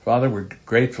Father, we're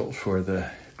grateful for the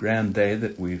grand day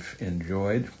that we've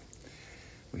enjoyed.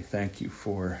 We thank you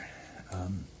for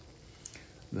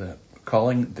the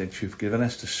calling that you've given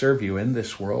us to serve you in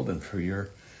this world and for your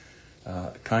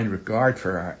kind regard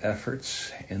for our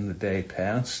efforts in the day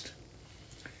past.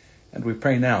 And we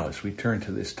pray now as we turn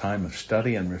to this time of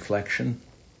study and reflection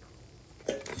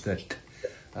that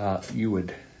you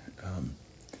would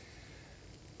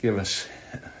give us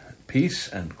peace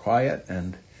and quiet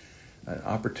and an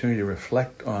opportunity to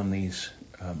reflect on these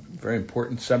very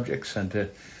important subjects and to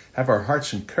have our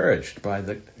hearts encouraged by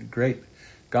the great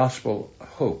gospel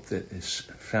hope that is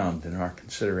found in our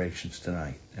considerations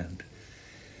tonight. And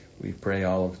we pray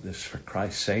all of this for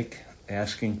Christ's sake,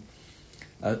 asking,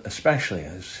 especially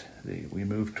as we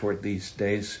move toward these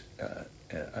days,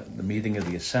 the meeting of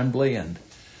the assembly and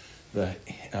the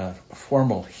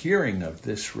formal hearing of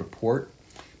this report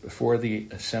before the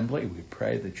assembly, we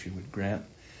pray that you would grant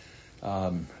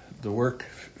the work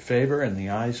favor in the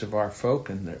eyes of our folk,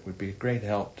 and that would be a great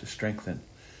help to strengthen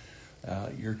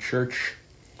your church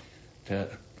to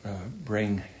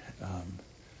bring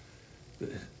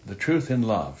the truth in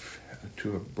love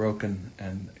to a broken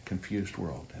and confused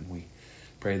world. And we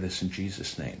pray this in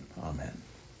Jesus' name. Amen.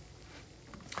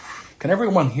 Can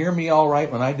everyone hear me all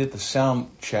right? When I did the sound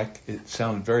check, it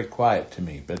sounded very quiet to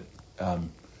me, but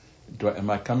am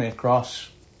I coming across?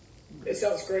 It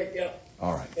sounds great, yeah.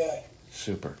 All right. Yeah.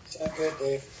 Super. Sounds good,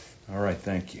 Dave. All right,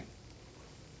 thank you.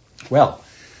 Well,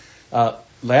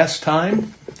 last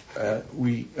time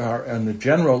we are on the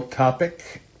general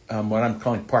topic, what I'm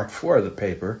calling part 4 of the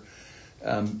paper,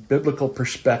 biblical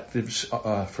perspectives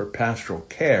for pastoral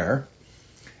care.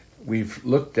 We've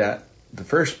looked at the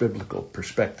first biblical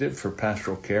perspective for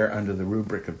pastoral care under the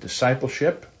rubric of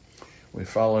discipleship. We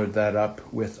followed that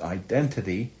up with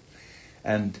identity.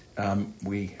 And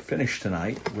we finished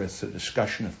tonight with a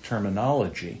discussion of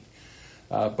terminology.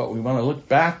 But we want to look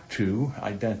back to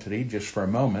identity just for a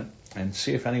moment and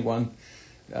see if anyone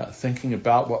thinking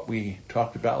about what we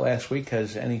talked about last week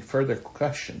has any further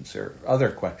questions or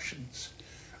other questions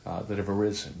that have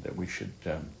arisen that we should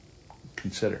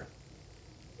consider.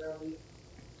 I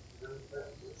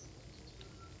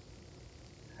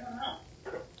don't know.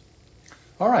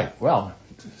 All right. Well,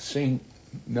 seeing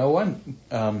no one,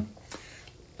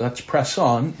 let's press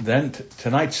on. Then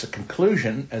tonight's the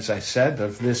conclusion, as I said,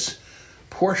 of this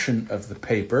portion of the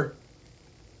paper.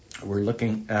 We're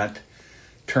looking at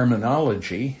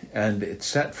terminology, and it's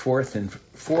set forth in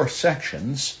 4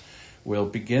 sections. We'll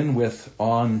begin with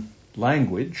on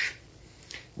language.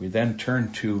 We then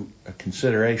turn to a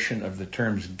consideration of the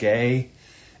terms gay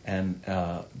and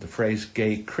the phrase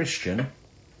gay Christian.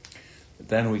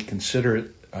 Then we consider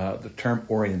the term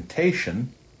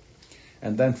orientation.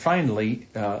 And then finally,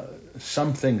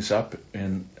 sum things up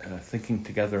in thinking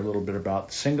together a little bit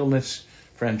about singleness,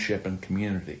 friendship, and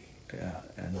community,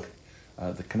 and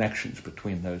the connections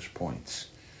between those points.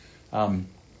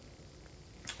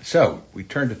 So we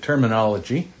turn to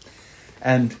terminology,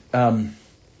 and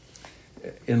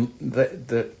in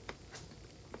the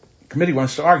committee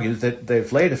wants to argue that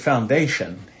they've laid a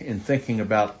foundation in thinking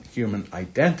about human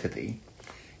identity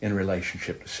in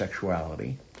relationship to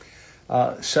sexuality.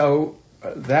 So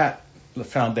that the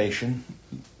foundation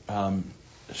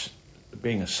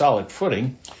being a solid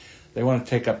footing, they want to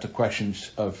take up the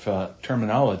questions of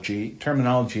terminology,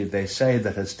 they say,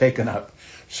 that has taken up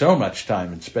so much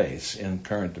time and space in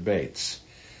current debates,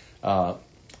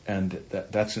 and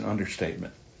that's an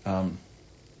understatement. And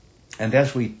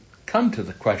as we come to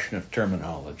the question of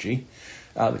terminology,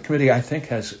 the committee, I think,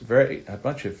 has a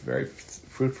bunch of very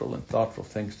fruitful and thoughtful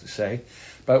things to say,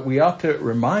 but we ought to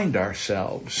remind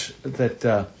ourselves that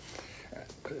I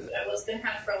was going to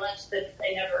have for lunch that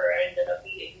I never ended up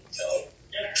eating until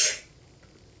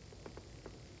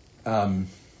dinner.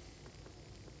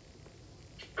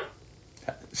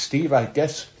 Steve, I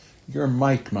guess your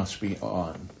mic must be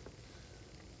on.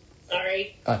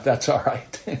 Sorry. That's all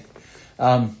right.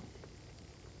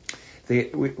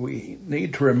 We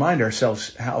need to remind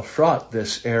ourselves how fraught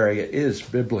this area is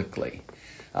biblically.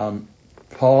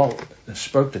 Paul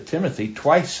spoke to Timothy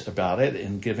twice about it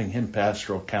in giving him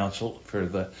pastoral counsel for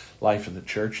the life of the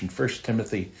church. In 1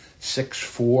 Timothy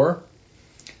 6:4,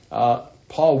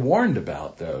 Paul warned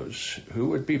about those who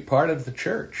would be part of the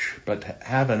church but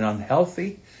have an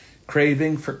unhealthy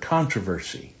craving for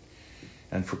controversy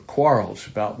and for quarrels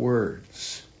about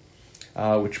words,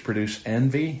 which produce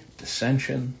envy,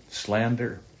 dissension,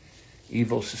 slander,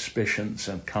 evil suspicions,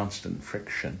 and constant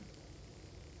friction.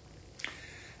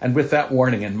 And with that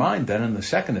warning in mind, then, in the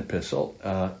second epistle,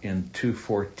 in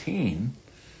 2:14,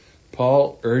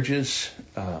 Paul urges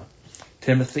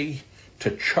Timothy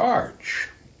to charge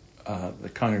the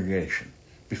congregation,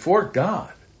 before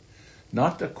God,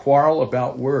 not to quarrel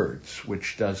about words,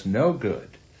 which does no good,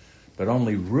 but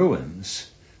only ruins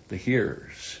the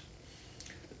hearers.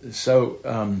 So,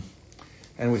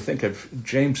 and we think of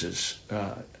James's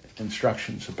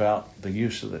instructions about the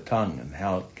use of the tongue and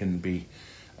how it can be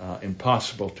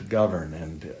impossible to govern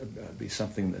and be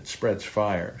something that spreads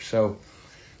fire. So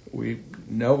we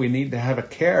know we need to have a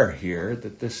care here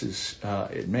that this is,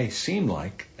 it may seem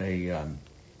like a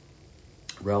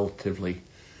relatively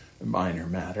minor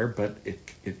matter, but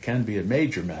it can be a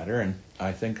major matter, and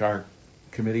I think our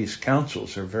committee's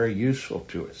counsels are very useful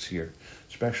to us here,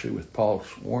 especially with Paul's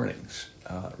warnings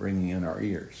ringing in our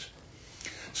ears.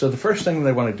 So the first thing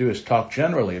they want to do is talk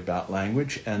generally about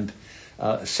language and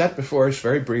set before us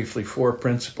very briefly 4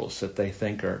 principles that they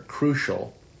think are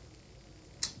crucial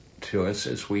to us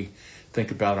as we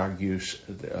think about our use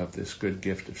of this good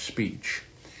gift of speech.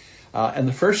 And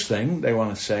the first thing they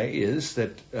want to say is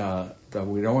that though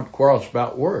we don't want quarrels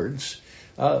about words,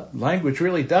 language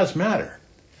really does matter.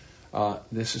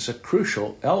 This is a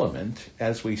crucial element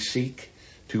as we seek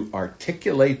to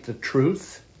articulate the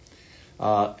truth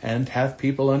and have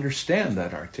people understand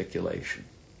that articulation.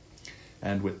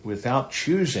 And without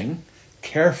choosing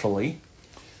carefully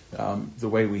the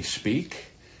way we speak,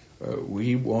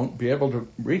 we won't be able to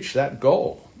reach that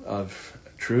goal of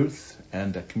truth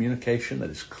and a communication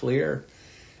that is clear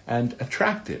and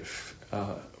attractive.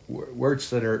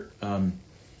 Words that are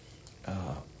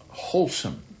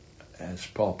wholesome, as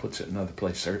Paul puts it in another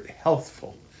place, are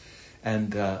healthful,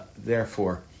 and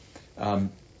therefore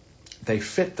they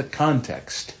fit the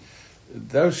context.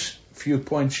 Those few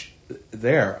points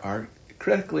there are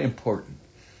critically important.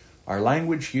 Our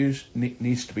language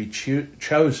needs to be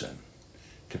chosen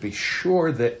to be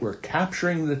sure that we're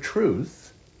capturing the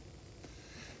truth,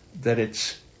 that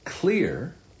it's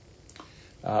clear.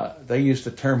 They use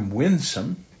the term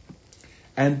winsome,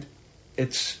 and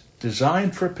it's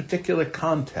designed for a particular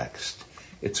context.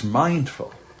 It's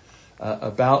mindful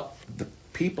about the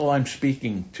people I'm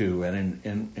speaking to and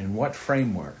in what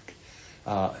framework.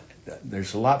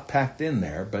 There's a lot packed in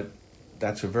there, but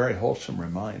that's a very wholesome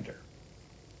reminder.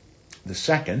 The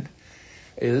second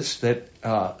is that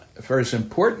for as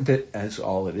important as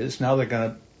all it is, now they're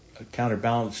going to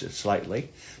counterbalance it slightly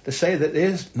to say that it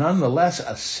is nonetheless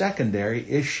a secondary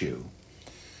issue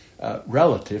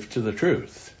relative to the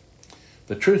truth.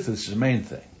 The truth is the main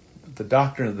thing. The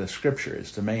doctrine of the Scripture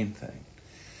is the main thing.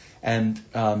 And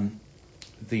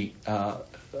the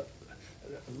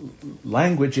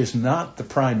language is not the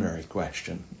primary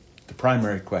question. The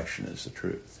primary question is the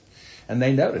truth. And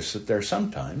they notice that there are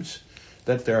sometimes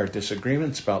that there are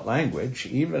disagreements about language,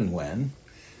 even when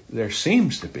there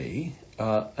seems to be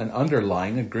an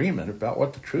underlying agreement about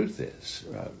what the truth is,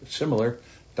 similar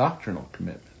doctrinal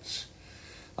commitments.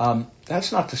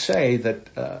 That's not to say that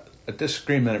a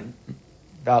disagreement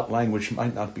about language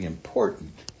might not be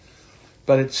important,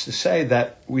 but it's to say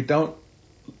that we don't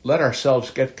let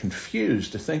ourselves get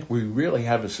confused to think we really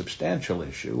have a substantial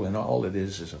issue when all it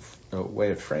is a way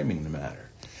of framing the matter.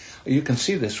 You can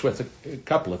see this with a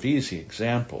couple of easy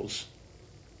examples.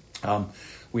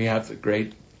 We have the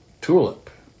great tulip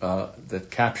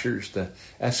that captures the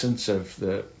essence of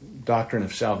the doctrine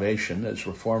of salvation as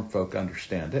Reformed folk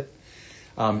understand it.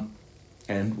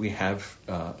 And we have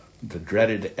the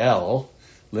dreaded L,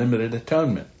 limited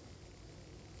atonement.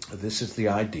 This is the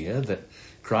idea that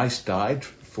Christ died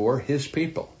for his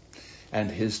people, and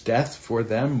his death for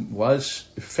them was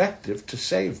effective to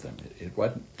save them. It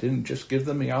didn't just give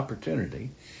them the opportunity.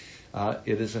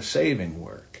 It is a saving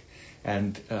work,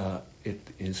 and it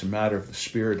is a matter of the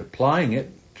Spirit applying it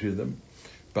to them.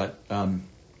 But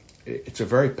it's a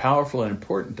very powerful and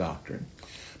important doctrine.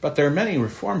 But there are many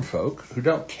Reformed folk who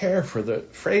don't care for the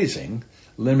phrasing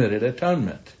limited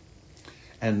atonement,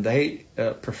 and they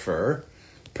prefer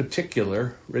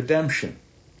particular redemption.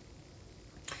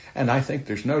 And I think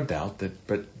there's no doubt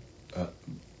that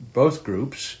both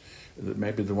groups,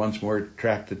 maybe the ones more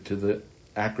attracted to the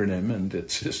acronym and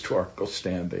its historical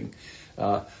standing,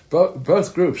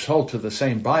 both groups hold to the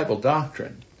same Bible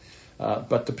doctrine.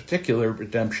 But the particular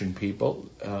redemption people,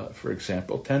 for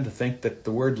example, tend to think that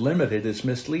the word limited is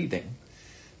misleading,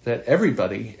 that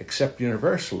everybody except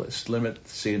universalists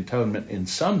limits the atonement in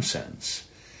some sense.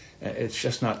 It's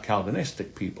just not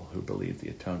Calvinistic people who believe the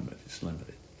atonement is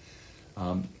limited.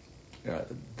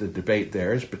 The debate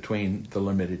there is between the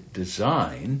limited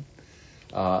design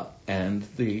and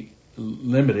the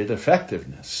limited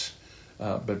effectiveness.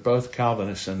 But both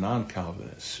Calvinists and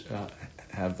non-Calvinists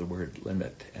have the word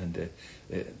limit, and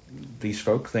these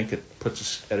folk think it puts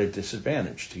us at a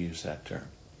disadvantage to use that term.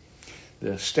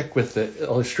 stick with the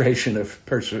illustration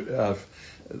of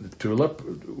tulip.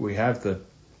 We have the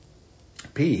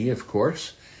P, of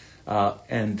course,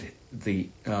 and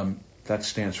that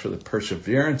stands for the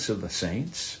perseverance of the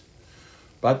saints.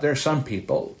 But there are some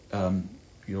people,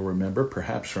 you'll remember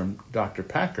perhaps from Dr.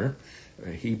 Packer,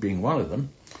 he being one of them,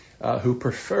 who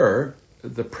prefer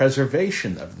the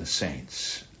preservation of the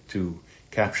saints to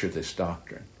capture this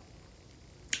doctrine.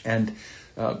 And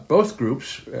both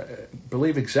groups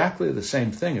believe exactly the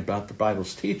same thing about the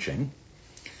Bible's teaching,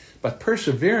 but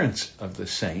perseverance of the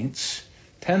saints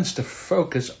tends to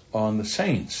focus on the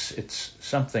saints. It's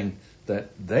something that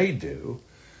they do,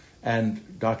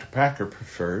 and Dr. Packer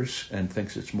prefers and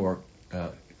thinks it's more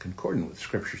concordant with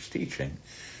Scripture's teaching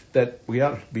that we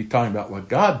ought to be talking about what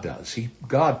God does.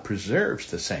 God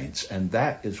preserves the saints, and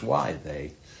that is why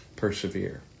they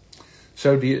persevere.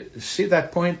 So do you see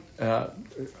that point?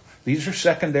 These are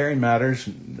secondary matters.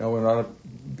 No one ought to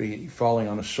be falling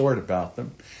on a sword about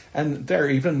them. And they're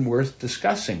even worth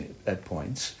discussing at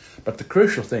points. But the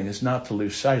crucial thing is not to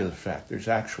lose sight of the fact there's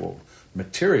actual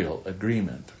material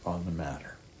agreement on the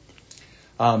matter.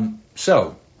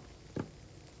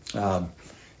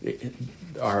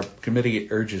 Our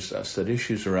committee urges us that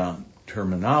issues around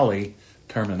terminology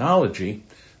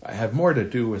have more to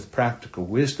do with practical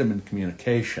wisdom and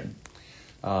communication,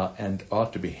 and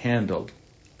ought to be handled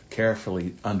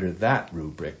carefully under that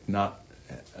rubric, not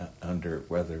under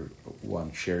whether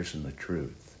one shares in the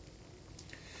truth.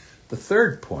 The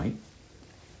third point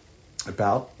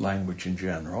about language in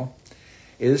general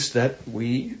is that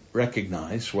we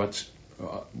recognize what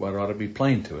ought to be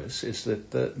plain to us is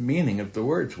that the meaning of the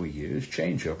words we use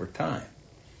change over time.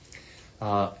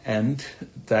 And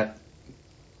that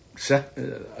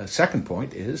a second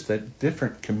point is that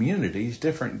different communities,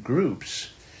 different groups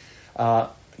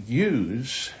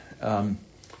use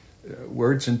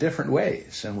words in different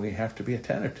ways, and we have to be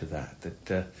attentive to that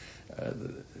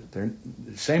the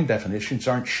same definitions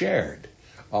aren't shared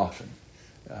often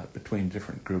between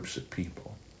different groups of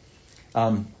people.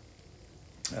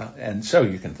 And so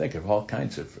you can think of all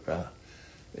kinds of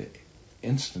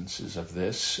instances of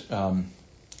this, of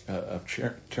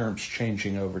terms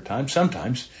changing over time.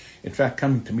 Sometimes, in fact,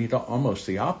 coming to mean almost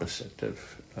the opposite of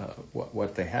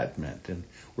what they had meant. And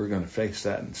we're going to face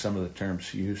that in some of the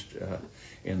terms used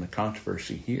in the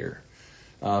controversy here.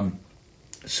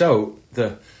 So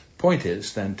the point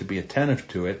is then to be attentive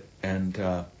to it, and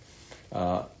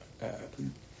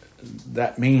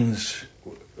that means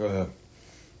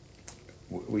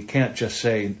we can't just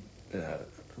say,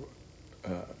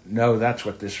 no, that's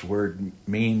what this word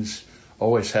means,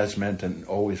 always has meant, and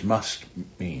always must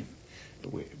mean.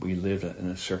 We live in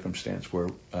a circumstance where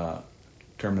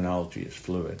terminology is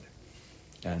fluid,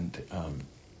 and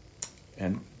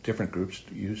different groups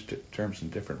use terms in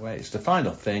different ways. The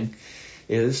final thing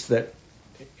is that,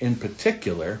 in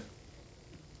particular,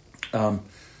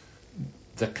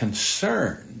 the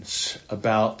concerns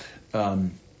about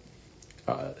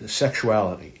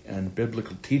sexuality and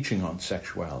biblical teaching on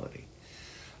sexuality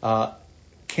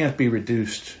can't be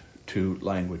reduced to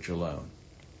language alone.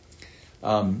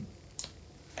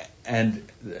 And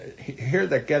here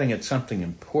they're getting at something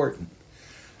important.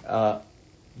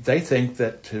 They think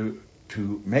that to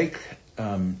make,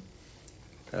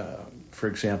 for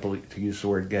example, to use the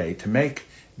word gay, to make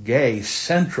gay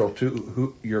central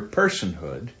to your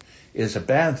personhood is a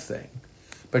bad thing.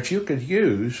 But you could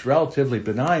use relatively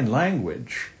benign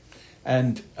language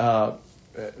and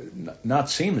not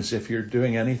seem as if you're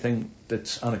doing anything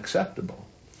that's unacceptable.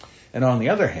 And on the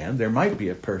other hand, there might be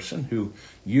a person who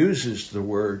uses the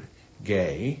word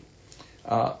gay,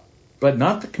 but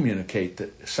not to communicate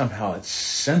that somehow it's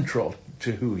central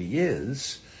to who he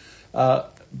is,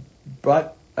 but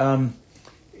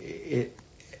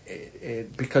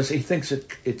because he thinks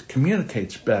it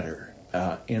communicates better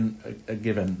in a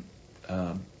given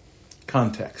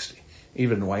context,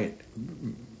 even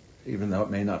though it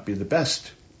may not be the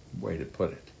best way to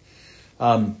put it.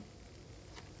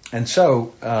 And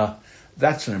so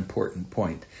that's an important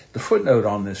point. The footnote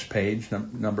on this page,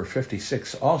 number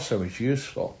 56, also is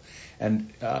useful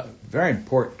and very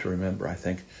important to remember, I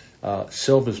think.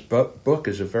 Silva's book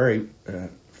is a very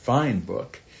fine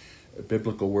book,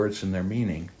 Biblical Words and Their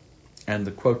Meaning, and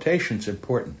the quotation's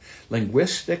important.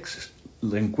 Linguists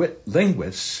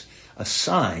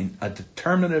assign a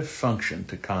determinative function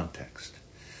to context.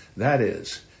 That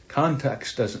is,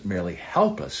 context doesn't merely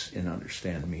help us in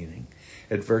understand meaning,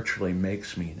 it virtually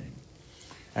makes meaning.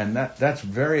 And that's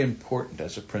very important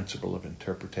as a principle of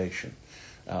interpretation.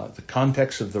 the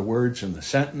context of the words in the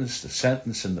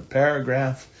sentence in the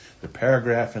paragraph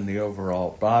in the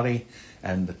overall body,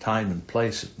 and the time and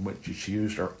place in which it's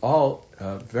used are all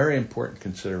very important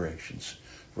considerations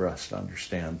for us to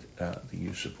understand the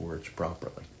use of words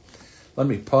properly. Let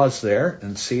me pause there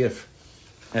and see if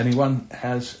anyone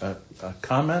has a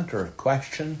comment or a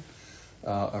question,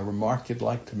 a remark you'd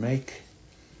like to make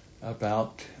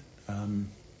about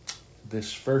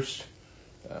this first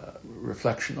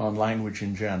reflection on language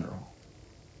in general.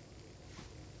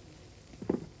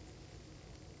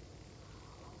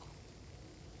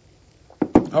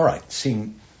 All right,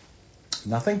 seeing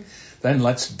nothing, then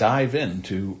let's dive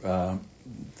into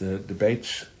the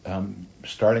debates,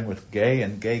 starting with gay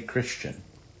and gay Christian.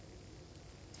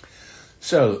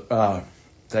 So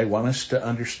they want us to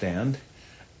understand,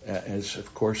 as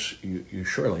of course you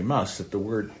surely must, that the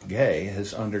word gay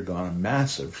has undergone a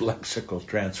massive lexical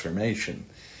transformation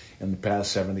in the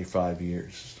past 75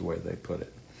 years, is the way they put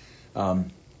it.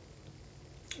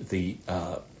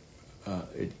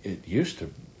 It used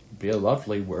to be a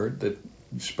lovely word that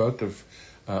spoke of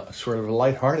sort of a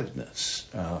lightheartedness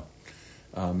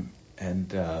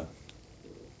and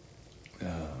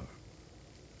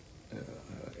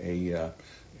a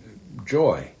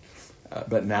joy.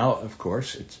 But now, of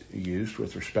course, it's used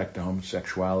with respect to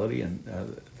homosexuality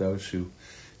and those who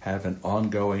have an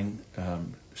ongoing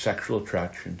sexual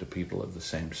attraction to people of the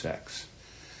same sex.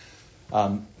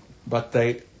 But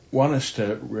they want us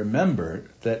to remember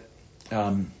that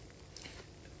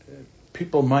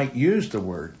people might use the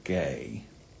word gay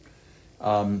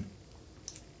for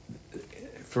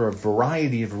a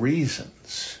variety of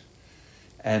reasons.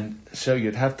 And so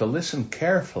you'd have to listen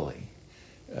carefully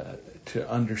to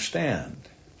understand.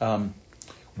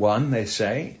 One, they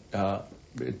say,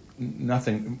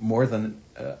 nothing more than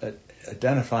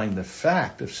identifying the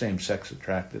fact of same-sex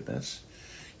attractiveness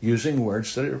using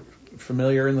words that are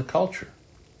familiar in the culture.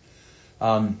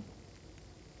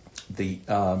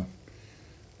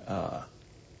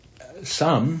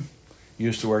 Some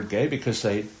use the word gay because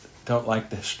they don't like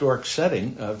the historic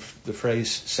setting of the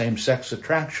phrase same-sex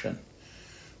attraction,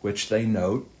 which they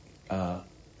note,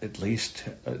 at least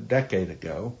a decade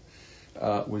ago,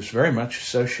 was very much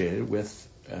associated with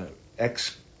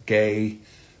ex-gay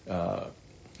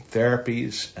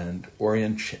therapies and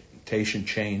orientation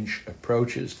change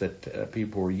approaches that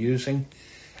people were using,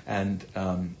 and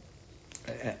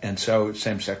so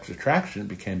same-sex attraction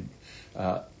became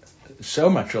so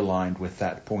much aligned with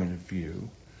that point of view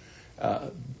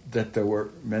that there were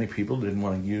many people who didn't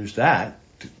want to use that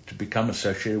to become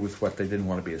associated with what they didn't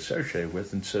want to be associated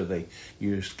with, and so they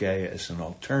used gay as an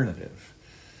alternative.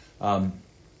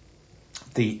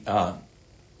 The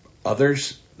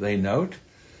others, they note,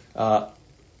 who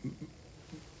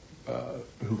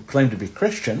claim to be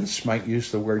Christians might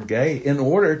use the word gay in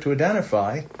order to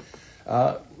identify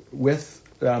with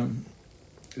the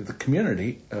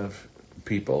community of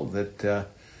people that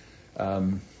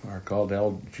are called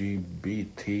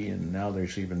LGBT, and now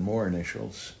there's even more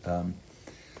initials. In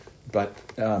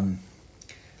fact,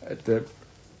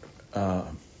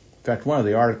 one of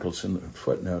the articles in the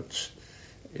footnotes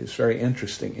is very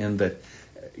interesting in that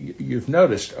you've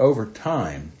noticed over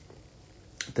time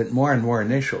that more and more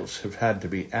initials have had to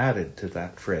be added to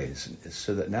that phrase,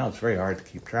 so that now it's very hard to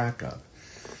keep track of.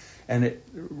 And it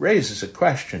raises a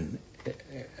question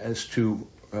as to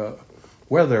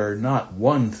whether or not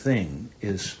one thing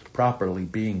is properly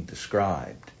being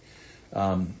described.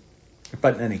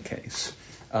 But in any case,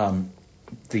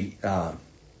 they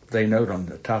note on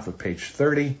the top of page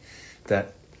 30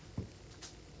 that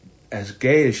as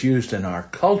gay is used in our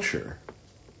culture,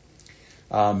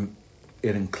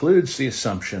 it includes the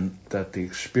assumption that the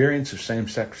experience of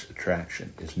same-sex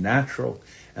attraction is natural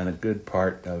and a good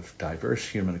part of diverse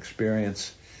human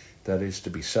experience that is to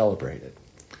be celebrated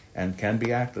and can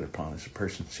be acted upon as a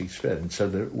person sees fit. And so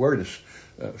the word is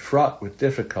fraught with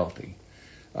difficulty.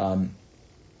 And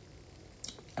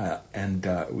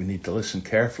we need to listen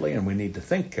carefully, and we need to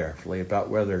think carefully about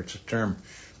whether it's a term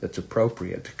that's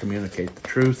appropriate to communicate the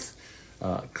truth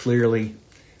clearly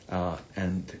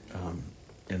and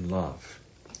in love.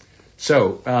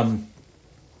 So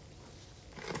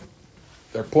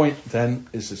their point then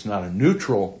is it's not a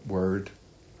neutral word,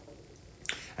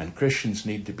 and Christians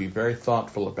need to be very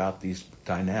thoughtful about these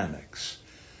dynamics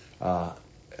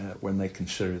when they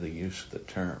consider the use of the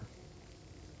term.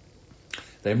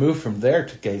 They move from there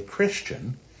to gay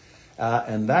Christian,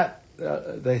 and that,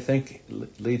 they think,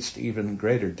 leads to even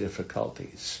greater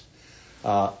difficulties.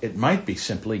 It might be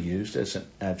simply used as an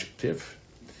adjective,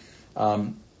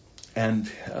 and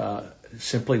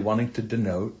simply wanting to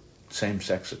denote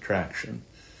same-sex attraction,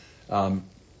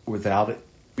 without it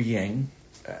being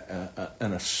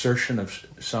an assertion of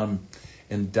some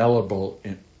indelible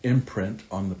imprint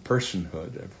on the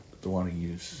personhood of the one who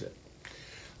uses it.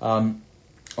 On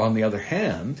the other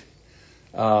hand,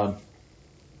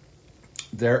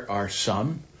 there are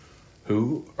some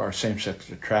who are same-sex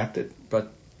attracted,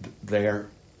 but they are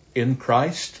in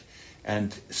Christ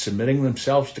and submitting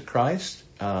themselves to Christ.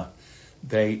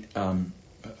 They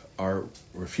are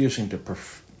refusing to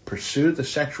pursue the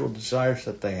sexual desires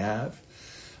that they have,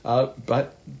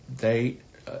 but they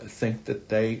think that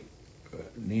they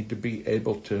need to be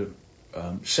able to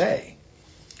say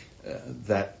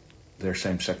that they're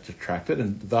same-sex attracted,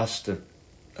 and thus the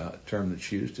term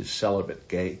that's used is celibate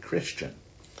gay Christian.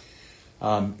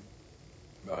 And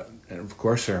of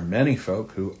course, there are many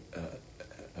folk who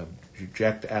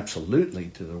object absolutely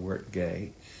to the word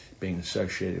gay being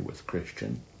associated with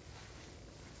Christian.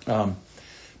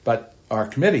 But our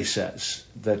committee says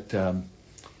that the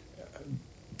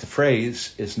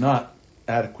phrase is not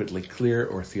adequately clear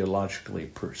or theologically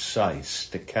precise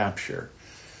to capture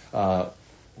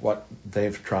what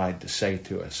they've tried to say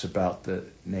to us about the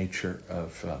nature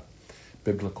of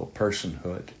biblical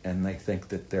personhood, and they think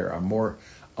that there are more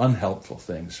unhelpful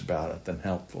things about it than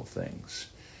helpful things.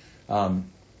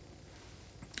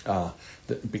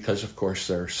 Because, of course,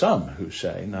 there are some who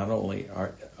say not only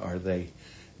are they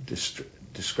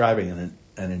describing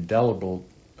an indelible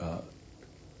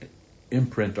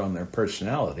imprint on their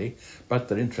personality, but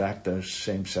that, in fact, those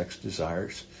same-sex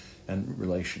desires and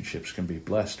relationships can be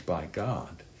blessed by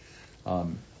God,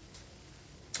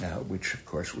 which, of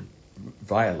course, would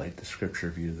violate the Scripture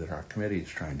view that our committee is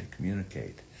trying to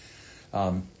communicate.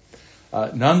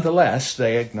 Nonetheless,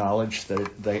 they acknowledge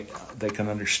that they can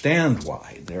understand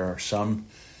why there are some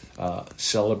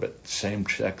celibate,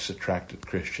 same-sex attracted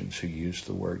Christians who use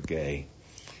the word gay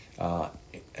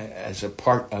as a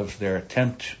part of their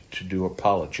attempt to do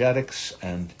apologetics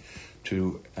and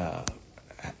to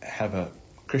have a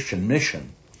Christian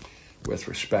mission with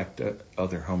respect to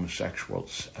other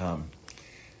homosexuals,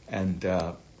 and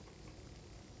that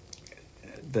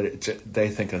they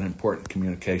think an important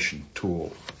communication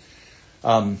tool.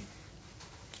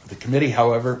 The committee,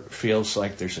 however, feels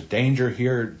like there's a danger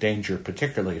here, danger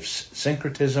particularly of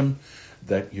syncretism,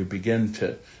 that you begin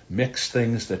to mix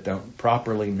things that don't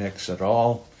properly mix at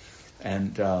all,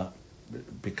 and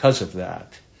because of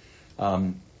that,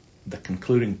 the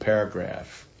concluding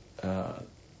paragraph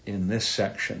in this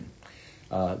section,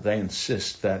 they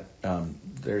insist that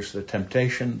there's the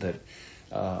temptation that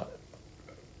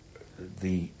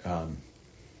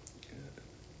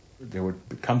there would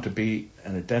come to be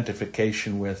an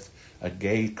identification with a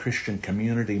gay Christian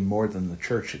community more than the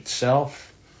church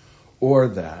itself, or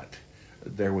that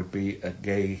there would be a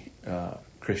gay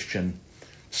Christian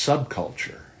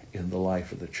subculture in the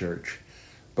life of the church.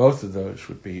 Both of those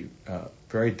would be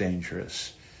very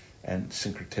dangerous and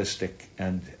syncretistic,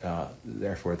 and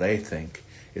therefore they think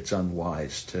it's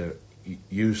unwise to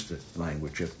use the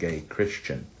language of gay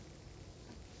Christian.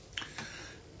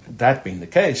 That being the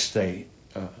case, they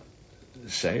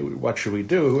say, what should we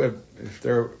do if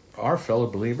there are fellow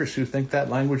believers who think that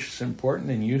language is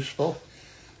important and useful?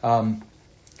 And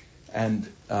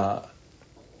the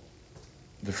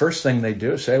first thing they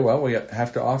do is say, well, we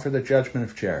have to offer the judgment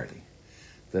of charity.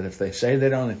 That if they say they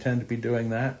don't intend to be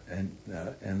doing that, and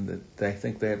that they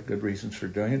think they have good reasons for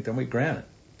doing it, then we grant it.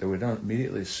 That we don't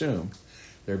immediately assume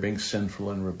they're being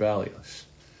sinful and rebellious.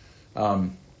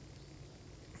 Then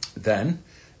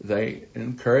they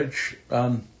encourage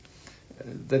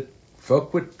that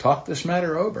folk would talk this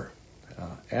matter over,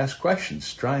 ask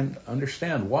questions, try and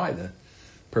understand why the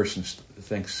person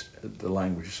thinks the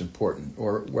language is important,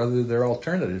 or whether there are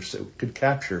alternatives that could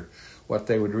capture what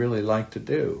they would really like to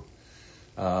do.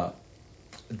 The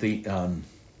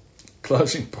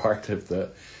closing part of the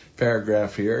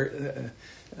paragraph here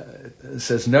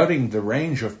says, noting the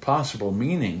range of possible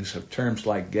meanings of terms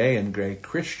like gay and gay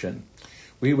Christian,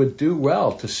 we would do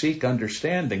well to seek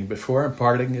understanding before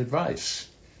imparting advice.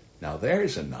 Now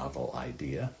there's a novel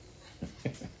idea.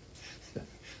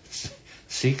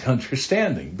 Seek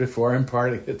understanding before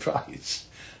imparting advice.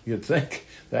 You'd think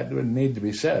that wouldn't need to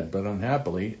be said, but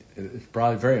unhappily, it's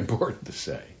probably very important to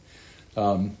say.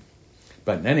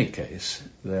 But in any case,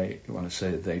 they want to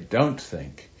say that they don't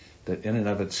think that in and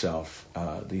of itself,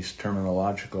 these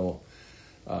terminological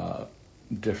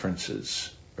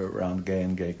differences around gay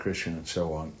and gay Christian and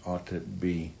so on ought to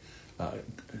be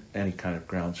any kind of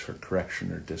grounds for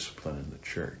correction or discipline in the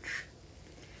church.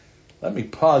 Let me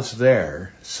pause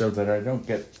there so that I don't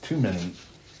get too many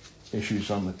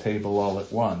issues on the table all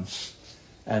at once,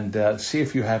 and see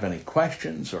if you have any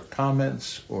questions or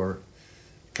comments or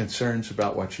concerns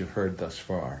about what you've heard thus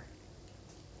far?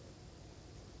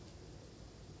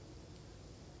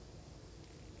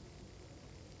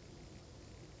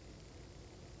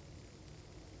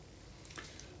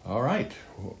 All right.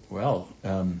 Well,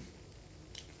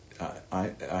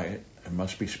 I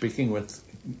must be speaking with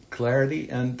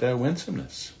clarity and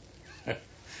winsomeness.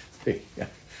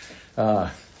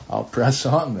 I'll press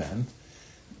on then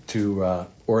to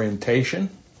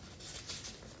orientation.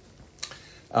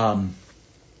 How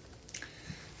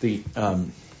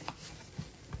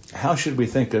should we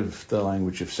think of the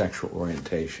language of sexual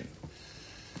orientation?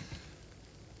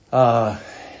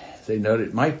 They note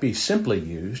it might be simply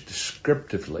used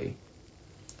descriptively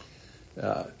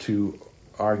to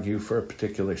argue for a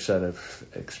particular set of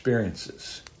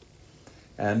experiences,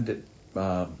 and it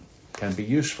can be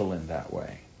useful in that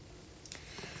way.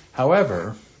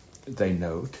 However, they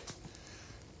note,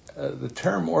 the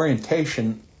term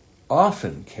orientation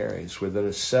often carries with it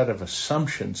a set of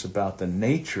assumptions about the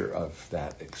nature of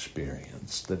that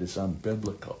experience that is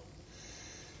unbiblical.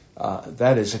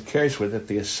 That is, it carries with it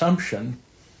the assumption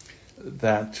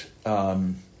that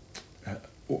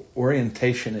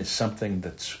orientation is something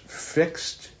that's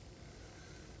fixed,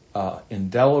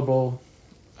 indelible,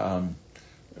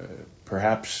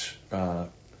 perhaps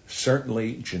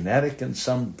certainly genetic in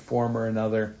some form or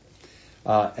another,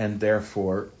 and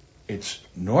therefore it's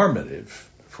normative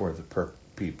for the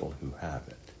people who have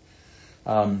it.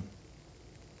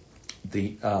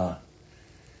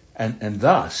 And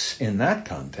thus, in that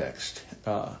context,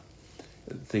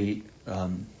 the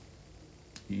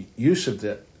use of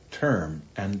the term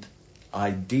and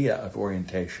idea of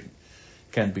orientation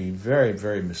can be very,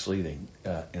 very misleading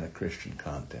in a Christian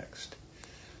context.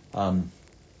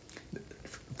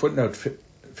 Footnote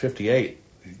 58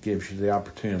 gives you the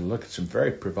opportunity to look at some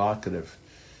very provocative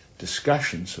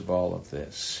discussions of all of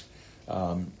this.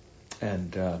 The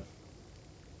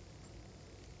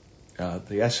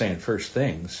essay in First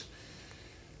Things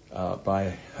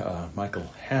by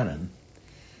Michael Hannon,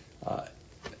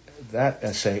 that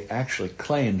essay actually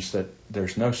claims that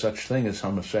there's no such thing as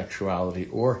homosexuality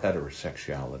or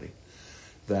heterosexuality,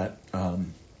 that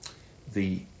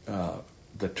the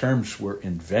terms were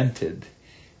invented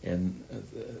in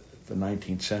the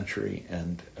 19th century,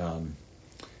 and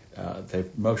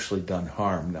they've mostly done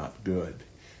harm, not good.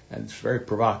 And it's very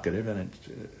provocative, and it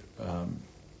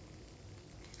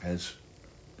has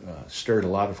stirred a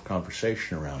lot of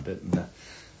conversation around it. And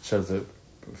so the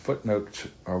footnotes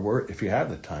are worth, if you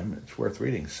have the time, it's worth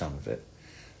reading some of it.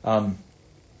 But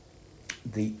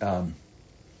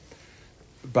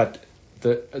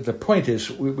the point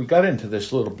is, we got into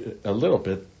this a little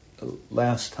bit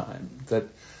last time, that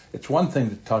it's one thing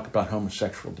to talk about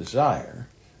homosexual desire.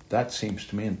 That seems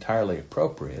to me entirely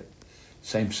appropriate,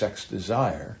 same-sex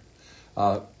desire.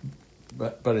 But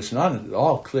it's not at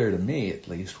all clear to me, at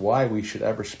least, why we should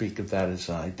ever speak of that as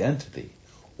an identity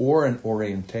or an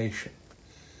orientation.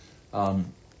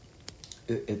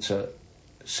 It's a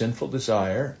sinful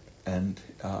desire, and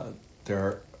there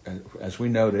are, as we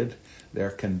noted, there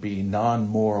can be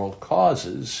non-moral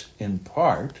causes in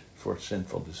part for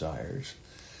sinful desires.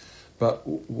 But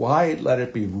why let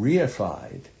it be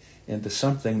reified into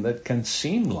something that can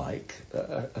seem like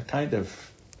a kind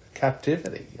of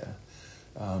captivity,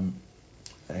 a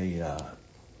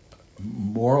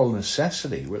moral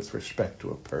necessity with respect to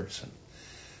a person?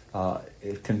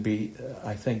 It can be,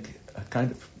 I think, a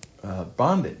kind of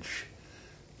bondage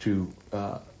to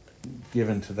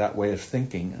given to that way of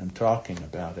thinking and talking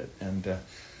about it. And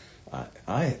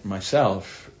I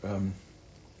myself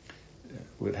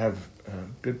would have a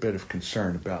good bit of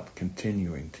concern about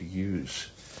continuing to use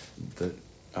the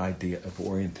idea of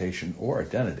orientation or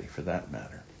identity, for that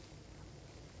matter.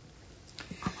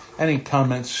 Any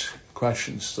comments,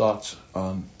 questions, thoughts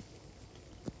on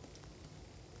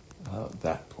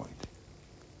that point?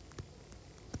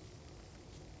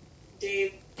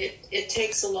 Dave, it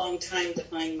takes a long time to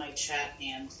find my chat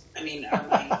hand. I mean,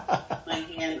 my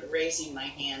hand, raising my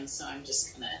hand, so I'm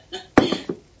just going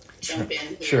to jump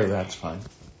in here. Sure, that's fine.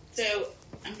 So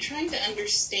I'm trying to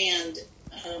understand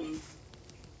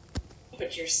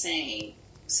what you're saying.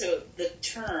 So the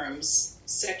terms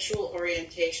sexual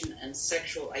orientation and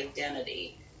sexual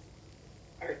identity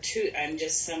are two, I'm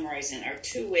just summarizing, are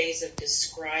two ways of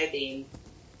describing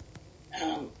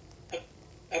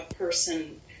a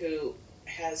person who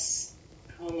has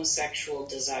homosexual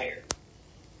desire.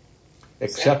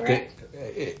 Except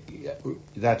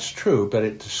that's true, but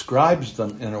it describes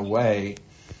them in a way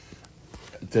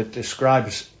that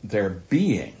describes their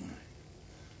being,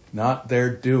 not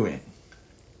their doing.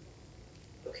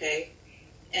 Okay.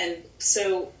 And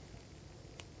so...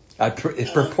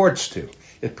 It purports to.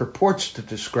 It purports to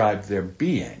describe their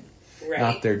being, Right.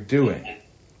 not their doing.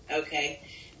 Okay.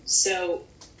 So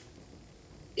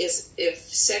if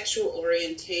sexual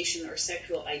orientation or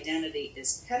sexual identity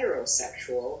is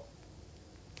heterosexual,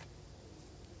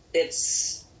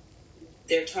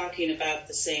 they're talking about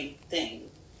the same thing.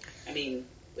 I mean,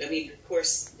 of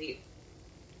course,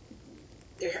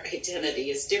 their identity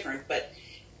is different, but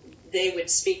they would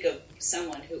speak of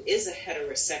someone who is a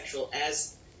heterosexual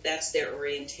as that's their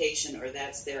orientation or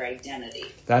that's their identity.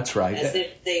 That's right. As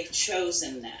if they've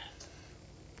chosen that.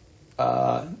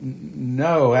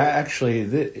 No, actually,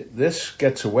 this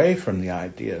gets away from the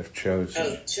idea of chosen.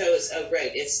 Oh,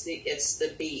 right. It's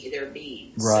their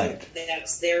being. Right. So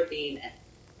that's their being,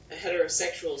 a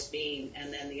heterosexual's being,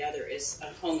 and then the other is a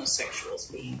homosexual's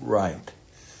being. Right.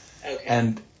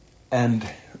 Okay. And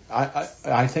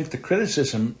I think the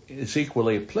criticism is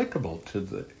equally applicable to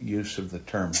the use of the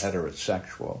term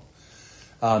heterosexual.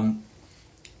 I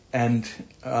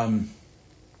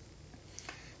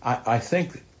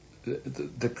think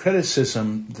the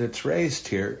criticism that's raised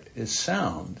here is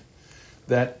sound,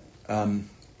 that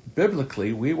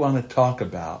biblically we want to talk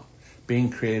about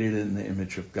being created in the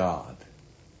image of God.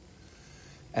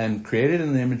 And created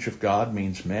in the image of God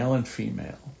means male and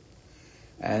female.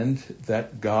 And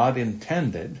that God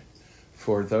intended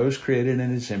for those created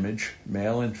in his image,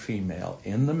 male and female,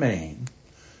 in the main,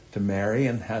 to marry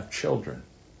and have children.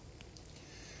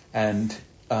 And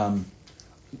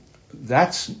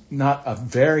that's not a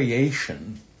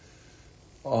variation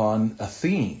on a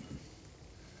theme.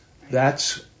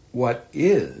 That's what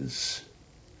is.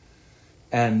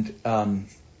 And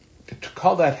to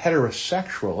call that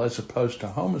heterosexual as opposed to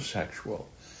homosexual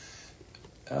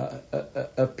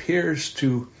appears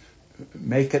to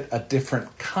make it a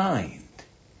different kind.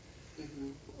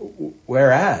 Mm-hmm.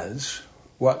 Whereas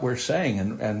what we're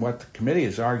saying and what the committee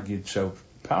has argued so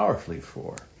powerfully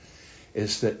for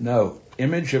is that no,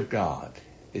 image of God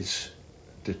is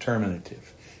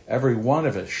determinative. Every one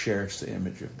of us shares the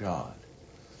image of God.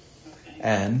 Okay.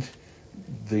 And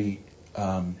the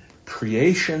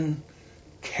creation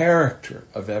character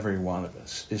of every one of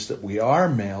us is that we are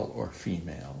male or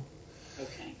female.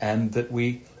 Okay. And that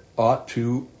we ought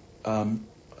to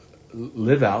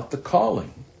live out the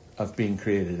calling of being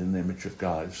created in the image of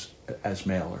God as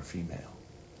male or female.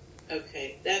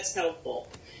 Okay, that's helpful.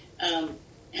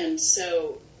 And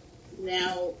so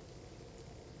now,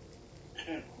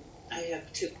 I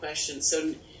have two questions.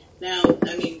 So now,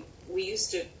 we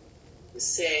used to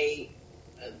say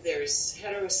there's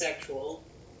heterosexual,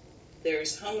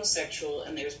 there's homosexual,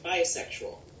 and there's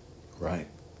bisexual. Right.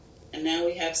 And now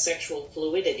we have sexual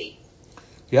fluidity.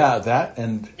 Yeah, that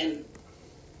and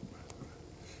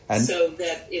so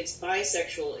that it's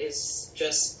bisexual is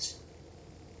just,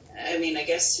 I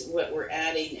guess what we're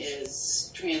adding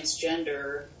is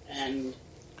transgender, and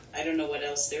I don't know what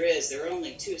else there is. There are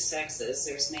only two sexes.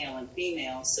 There's male and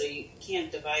female, so you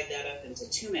can't divide that up into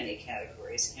too many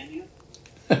categories, can you?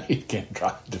 You can't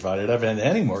divide it up into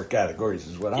any more categories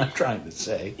is what I'm trying to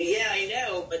say. Yeah, I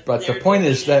know. But the point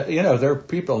is that, there are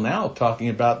people now talking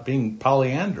about being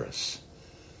polyandrous.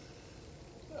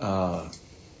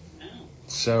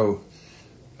 So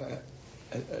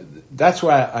that's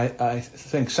why I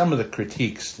think some of the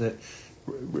critiques that,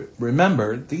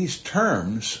 remember, these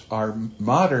terms are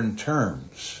modern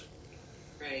terms.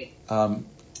 Right.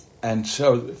 And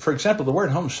so, for example, the word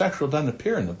homosexual doesn't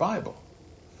appear in the Bible.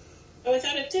 Oh, I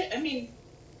thought it did.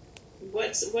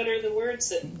 What are the words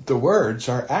that... The words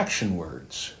are action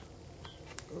words.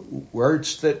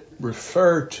 Words that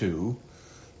refer to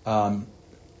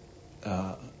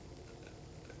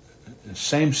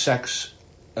same-sex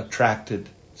attracted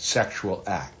sexual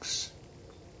acts.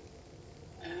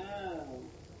 Oh.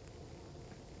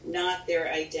 Not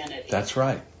their identity. That's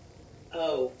right.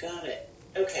 Oh, got it.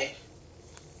 Okay.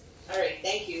 All right,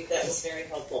 thank you. That was very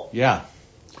helpful. Yeah.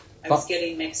 I was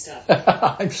getting mixed up.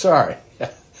 I'm sorry.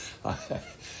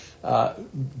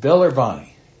 Bill or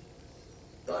Bonnie?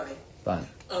 Bonnie. Bonnie.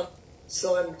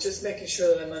 So I'm just making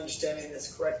sure that I'm understanding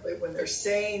this correctly. When they're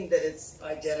saying that it's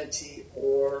identity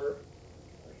or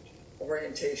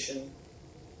orientation,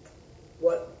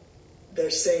 what they're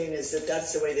saying is that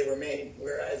that's the way they were made,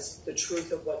 whereas the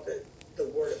truth of what the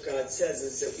Word of God says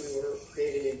is that we were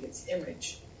created in His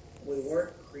image. We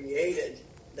weren't created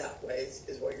that way,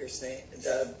 is what you're saying.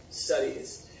 The study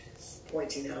is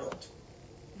pointing out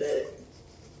that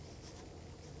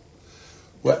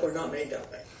we're not made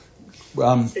that way.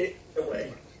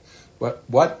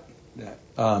 What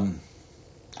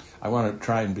I want to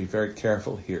try and be very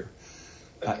careful here.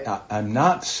 Okay. I'm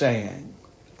not saying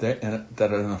that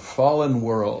in a fallen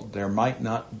world there might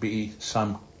not be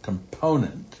some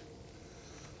component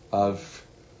of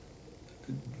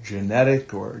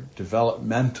genetic or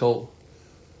developmental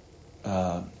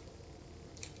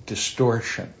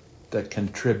distortion that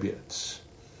contributes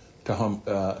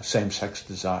to same-sex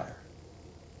desire.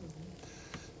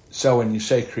 So when you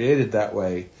say created that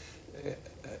way,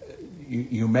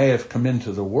 you may have come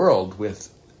into the world with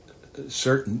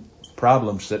certain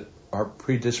problems that are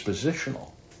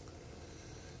predispositional.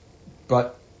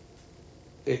 But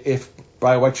if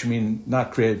by what you mean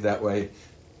not created that way,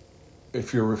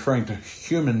 if you're referring to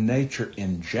human nature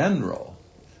in general,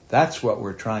 that's what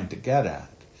we're trying to get at.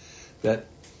 That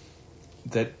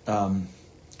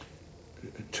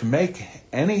to make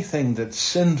anything that's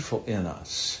sinful in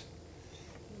us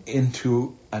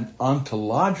into an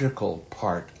ontological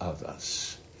part of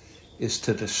us is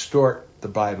to distort the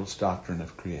Bible's doctrine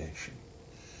of creation.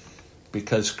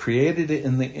 Because created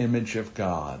in the image of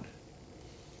God,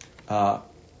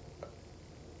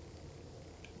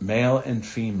 male and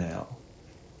female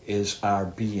is our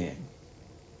being.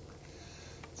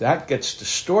 That gets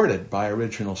distorted by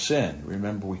original sin.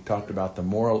 Remember, we talked about the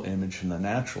moral image and the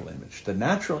natural image. The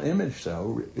natural image,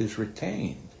 though, is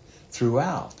retained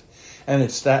throughout. And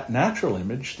it's that natural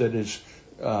image that is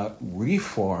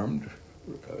reformed,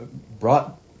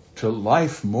 brought to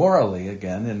life morally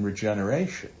again in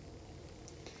regeneration.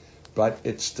 But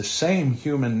it's the same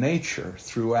human nature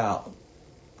throughout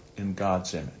in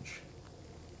God's image.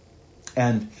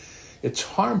 And it's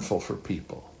harmful for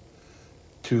people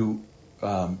to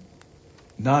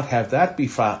not have that be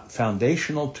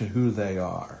foundational to who they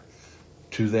are,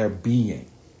 to their being,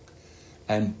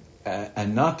 and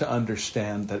not to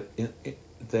understand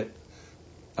that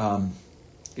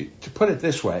to put it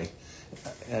this way,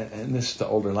 and this is the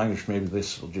older language, maybe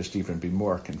this will just even be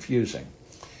more confusing,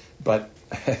 but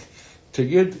to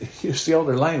use the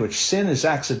older language, sin is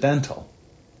accidental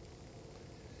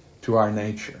to our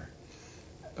nature.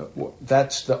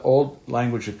 That's the old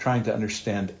language of trying to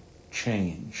understand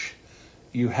change.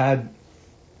 You have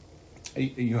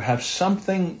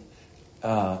something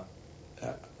that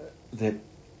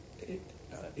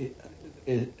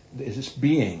is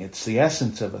being. It's the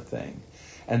essence of a thing,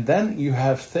 and then you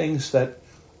have things that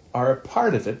are a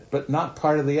part of it, but not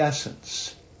part of the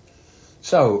essence.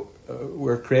 So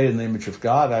we're created in the image of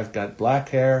God. I've got black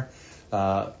hair.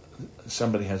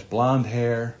 Somebody has blonde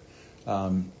hair.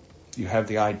 You have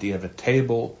the idea of a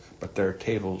table, but there are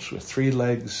tables with 3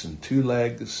 legs and 2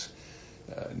 legs.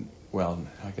 Well,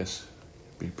 I guess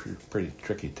it'd be a pretty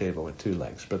tricky table with 2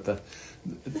 legs. But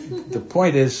the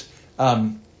point is,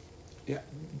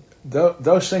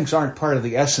 those things aren't part of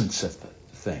the essence of the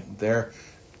thing. They're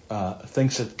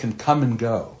things that can come and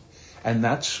go. And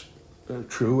that's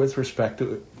true with respect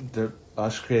to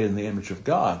us created in the image of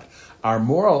God. Our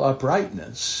moral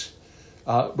uprightness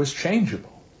was changeable.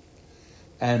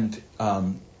 And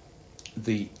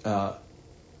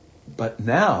but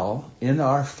now, in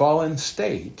our fallen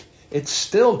state, it's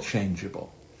still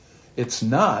changeable. It's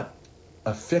not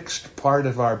a fixed part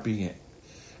of our being.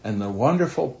 And the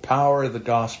wonderful power of the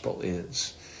gospel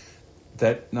is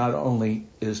that not only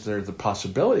is there the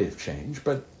possibility of change,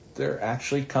 but there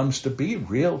actually comes to be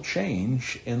real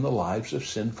change in the lives of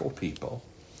sinful people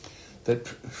that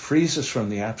frees us from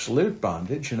the absolute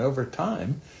bondage, and over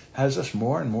time has us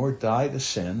more and more die to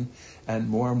sin and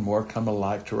more come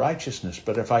alive to righteousness.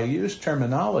 But if I use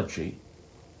terminology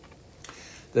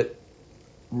that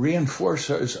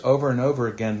reinforces over and over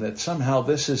again that somehow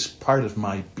this is part of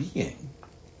my being,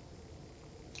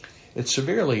 it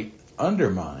severely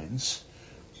undermines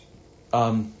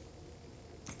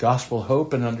gospel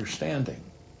hope and understanding.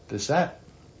 Does that?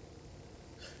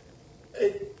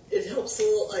 It helps a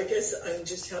little. I guess I'm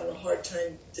just having a hard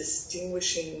time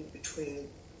distinguishing between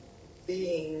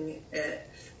being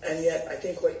and yet I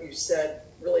think what you said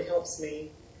really helps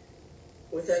me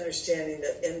with understanding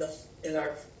that in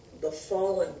the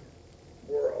fallen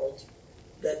world,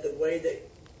 that the way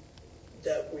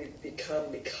that we've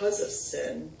become because of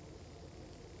sin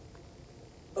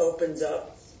opens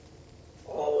up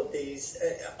all of these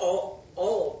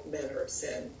all manner of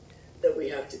sin that we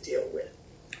have to deal with.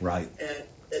 Right. And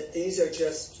that these are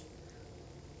just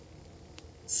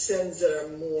sins that are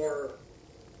more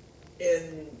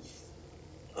in,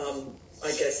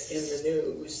 I guess, in the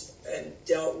news and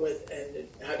dealt with, and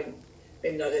having,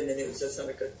 maybe not in the news, that's not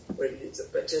a good way to use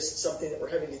it, but just something that we're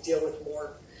having to deal with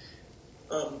more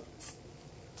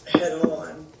head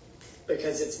on,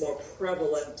 because it's more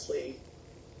prevalently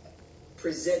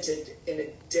presented in a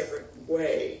different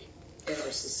way in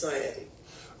our society.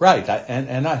 Right,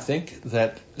 and I think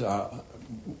that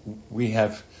we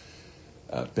have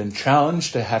been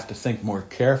challenged to have to think more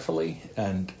carefully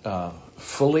and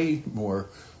fully, more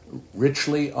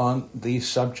richly on these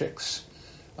subjects.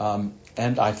 And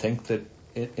I think that,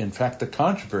 in fact, the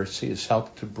controversy has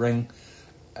helped to bring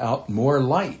out more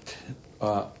light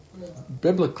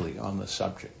biblically on the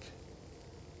subject.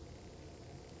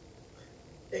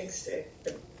 Thanks, Dave.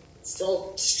 I'm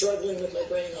still struggling with my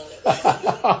brain on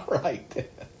it. All right.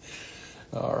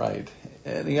 All right.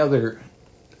 Any other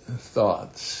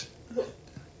thoughts?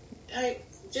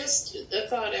 Just a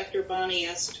thought after Bonnie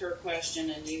asked her question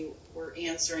and you were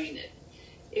answering it.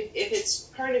 If it's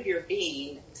part of your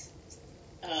being,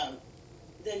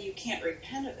 then you can't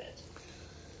repent of it.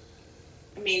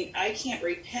 I mean, I can't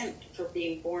repent for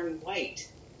being born white.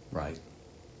 Right.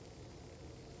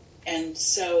 And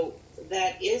so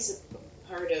that is a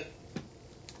part of,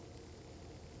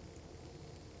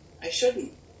 I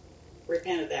shouldn't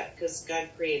repent of that because God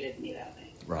created me that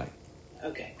way. Right.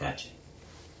 Okay, gotcha.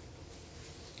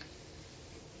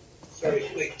 Sorry,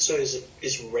 wait, so is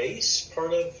race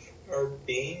part of our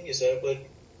being? Is that what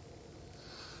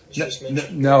was just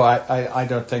mentioned? No, I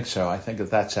don't think so. I think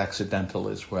that that's accidental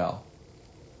as well,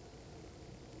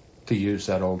 to use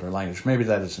that older language. Maybe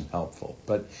that isn't helpful,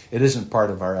 but it isn't part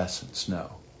of our essence,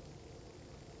 no.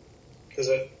 Because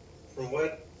from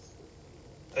what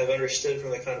I've understood from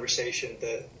the conversation,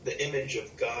 that the image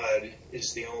of God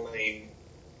is the only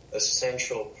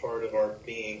essential part of our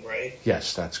being, right?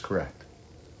 Yes, that's correct.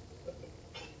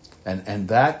 And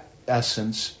that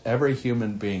essence every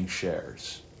human being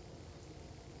shares.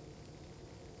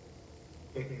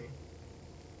 Mm-hmm.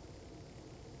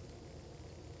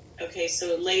 Okay,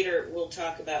 so later we'll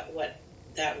talk about what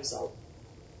that was all.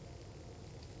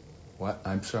 What?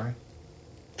 I'm sorry?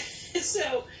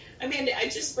 So, I mean, I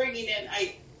just bringing in,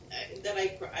 I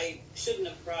shouldn't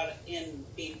have brought in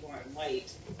being born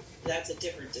white. That's a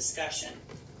different discussion.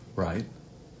 Right.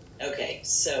 Okay,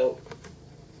 so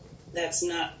that's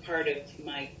not part of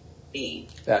my being.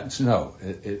 It's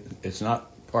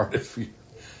not part of you.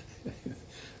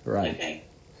 Right. Okay,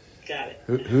 got it.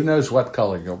 Who knows what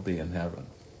color you'll be in heaven?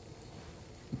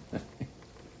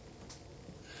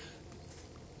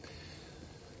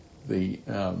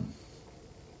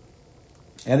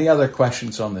 Any other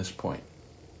questions on this point?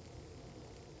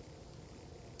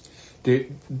 Do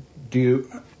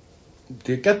you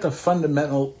get the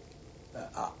fundamental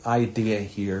idea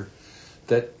here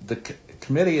that the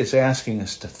committee is asking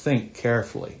us to think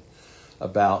carefully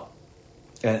about,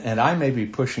 and I may be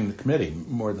pushing the committee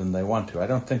more than they want to. I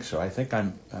don't think so. I think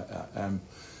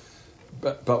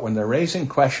but when they're raising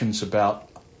questions about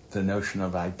the notion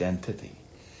of identity,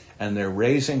 and they're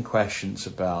raising questions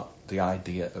about the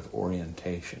idea of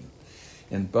orientation,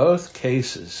 in both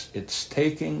cases, it's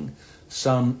taking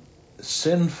some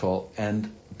sinful and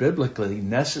biblically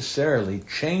necessarily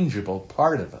changeable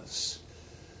part of us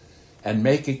and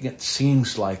making it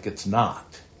seems like it's not,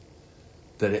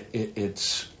 that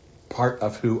it's part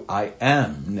of who I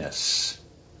amness,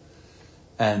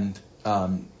 and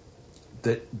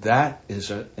that is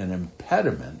an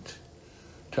impediment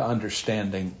to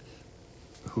understanding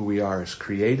who we are as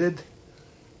created,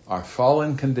 our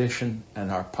fallen condition,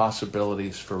 and our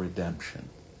possibilities for redemption.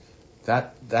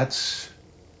 That's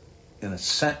in a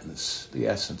sentence the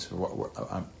essence of what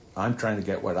I'm trying to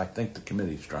get, what I think the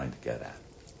committee's trying to get at.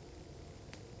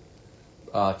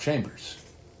 Chambers.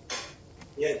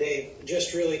 Yeah, Dave,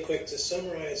 just really quick to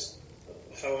summarize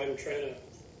how I'm trying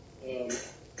to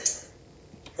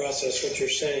process what you're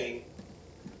saying.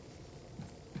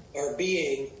 Our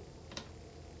being,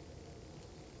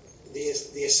 the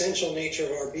essential nature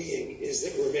of our being is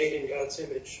that we're made in God's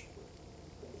image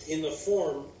in the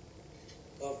form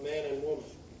of man and woman.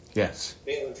 Yes.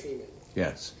 Male and female.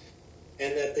 Yes.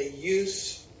 And that the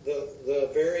use, the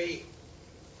very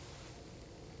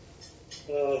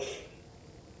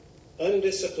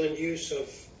undisciplined use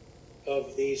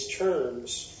of these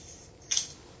terms,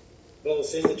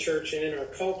 both in the church and in our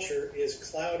culture, is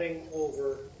clouding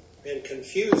over and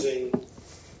confusing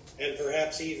and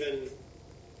perhaps even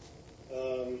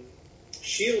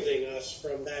shielding us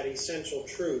from that essential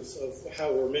truth of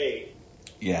how we're made.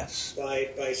 Yes. By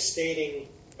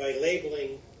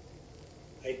labeling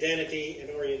identity and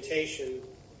orientation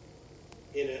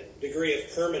in a degree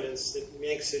of permanence that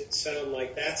makes it sound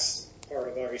like that's part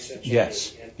of our essential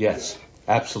yes. being. Yes.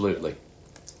 Absolutely.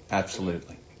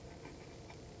 Absolutely.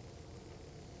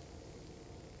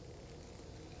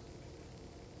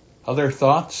 Other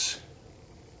thoughts?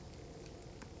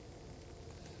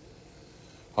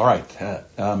 All right.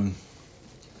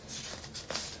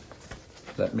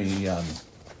 Let me. I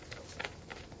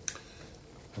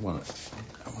want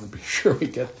to be sure we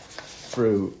get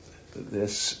through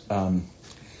this. All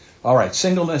right.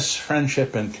 Singleness,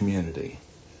 friendship, and community.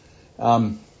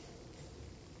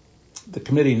 The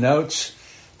committee notes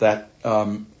that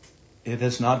it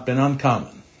has not been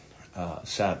uncommon,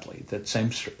 sadly, that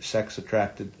same-sex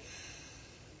attracted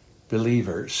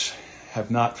believers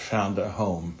have not found a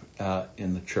home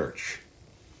in the church.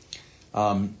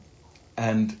 And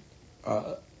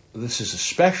this is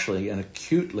especially and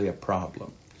acutely a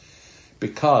problem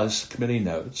because, the committee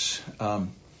notes,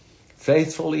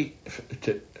 faithful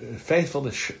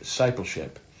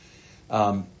discipleship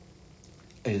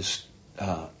is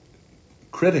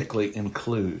critically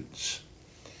includes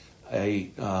a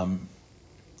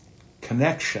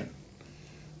connection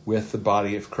with the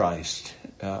body of Christ,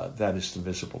 that is the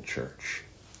visible church.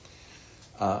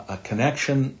 A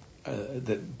connection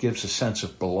that gives a sense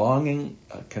of belonging,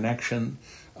 a connection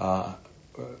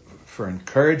for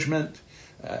encouragement,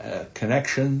 a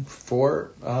connection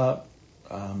for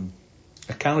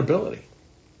accountability.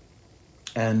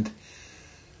 And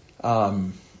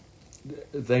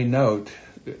they note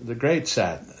the great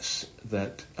sadness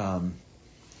that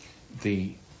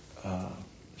the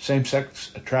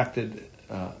same-sex attracted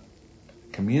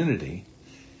community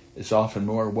is often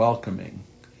more welcoming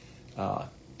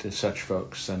to such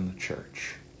folks than the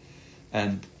church.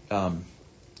 And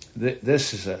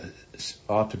this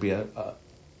ought to be a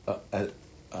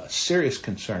serious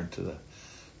concern to the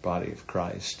body of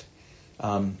Christ.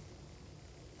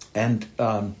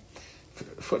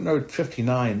 Footnote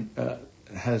 59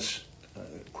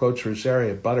 quotes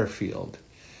Rosaria Butterfield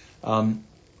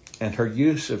and her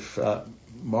use of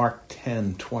Mark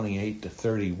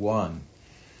 10:28-31.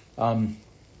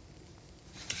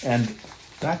 And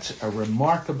that's a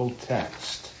remarkable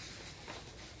text.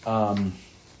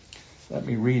 Let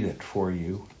me read it for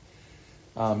you.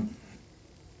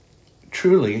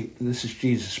 Truly, this is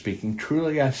Jesus speaking,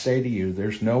 truly I say to you,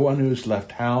 there's no one who has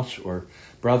left house or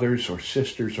brothers or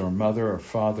sisters or mother or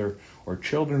father or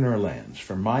children or lands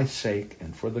for my sake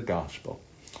and for the gospel,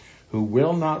 who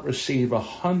will not receive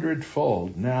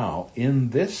 100-fold now in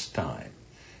this time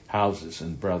houses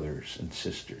and brothers and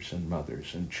sisters and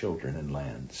mothers and children and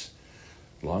lands,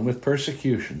 along with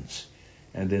persecutions,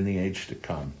 and in the age to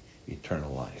come,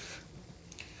 eternal life.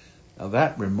 Now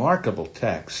that remarkable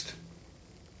text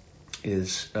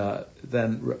is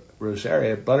then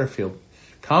Rosaria Butterfield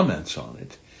comments on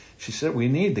it. She said, we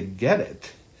need to get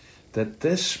it, that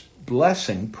this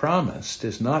blessing promised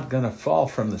is not going to fall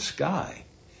from the sky.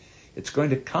 It's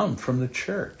going to come from the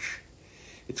church.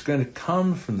 It's going to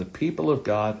come from the people of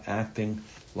God acting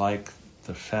like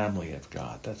the family of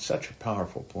God. That's such a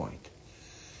powerful point.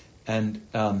 And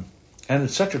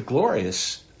it's such a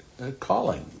glorious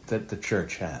calling that the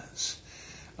church has,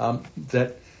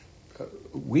 that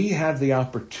we have the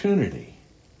opportunity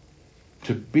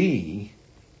to be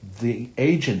the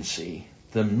agency,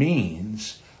 the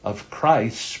means of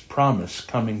Christ's promise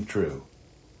coming true.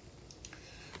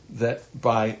 That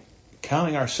by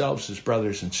counting ourselves as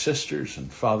brothers and sisters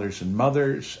and fathers and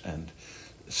mothers and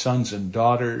sons and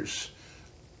daughters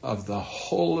of the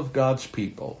whole of God's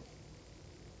people,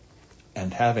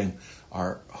 and having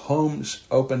our homes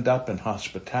opened up in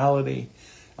hospitality,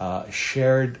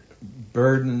 shared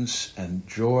burdens and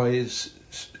joys,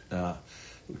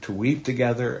 to weep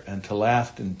together and to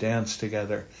laugh and dance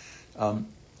together.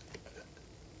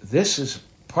 This is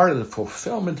part of the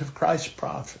fulfillment of Christ's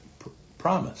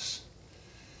promise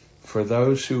for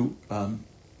those who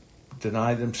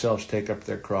deny themselves, take up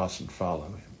their cross, and follow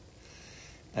him.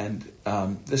 And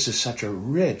this is such a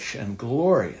rich and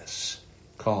glorious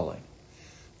calling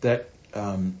that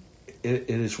it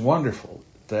is wonderful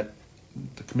that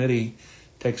the committee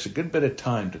takes a good bit of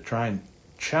time to try and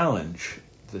challenge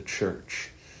the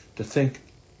church to think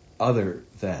other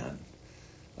than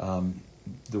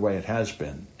the way it has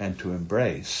been, and to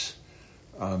embrace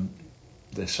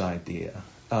this idea.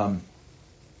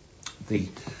 They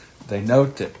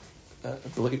note that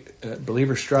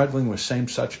believers struggling with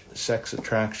same-sex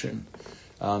attraction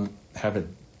have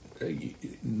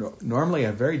normally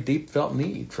a very deep felt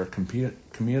need for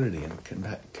community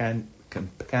and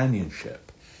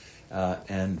companionship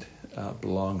and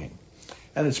belonging.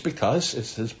 And it's because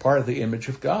it's part of the image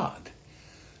of God.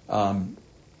 To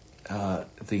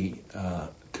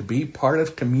be part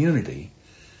of community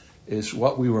is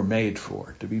what we were made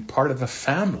for. To be part of a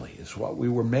family is what we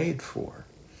were made for.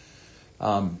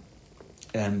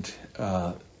 And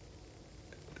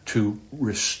to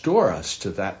restore us to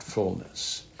that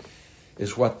fullness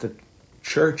is what the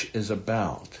church is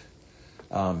about,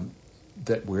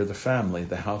 that we're the family,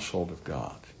 the household of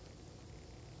God.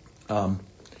 On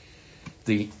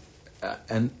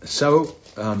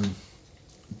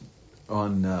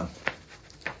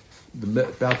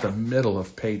about the middle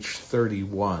of page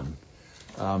 31,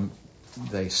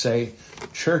 they say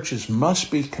churches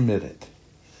must be committed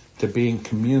to being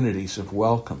communities of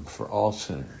welcome for all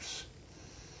sinners.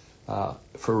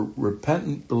 For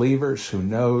repentant believers who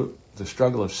know the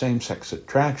struggle of same-sex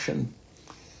attraction,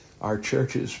 our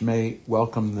churches may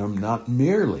welcome them not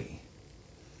merely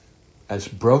as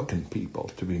broken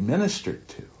people to be ministered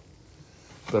to,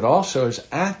 but also as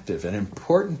active and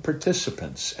important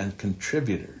participants and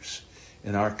contributors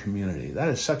in our community. That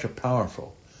is such a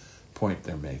powerful point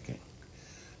they're making.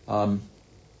 And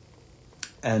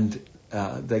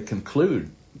they conclude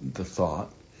the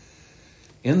thought,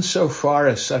 insofar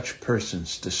as such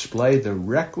persons display the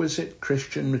requisite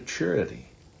Christian maturity,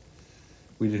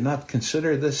 we do not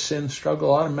consider this sin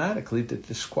struggle automatically to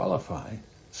disqualify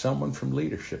someone from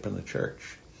leadership in the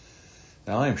church.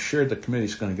 Now, I am sure the committee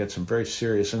is going to get some very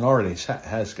serious, and already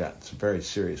has gotten some very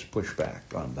serious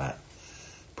pushback on that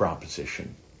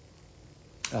proposition.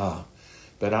 But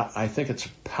I think it's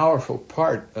a powerful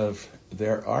part of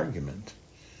their argument.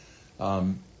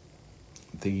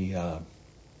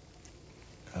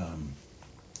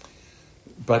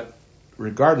 But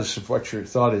regardless of what your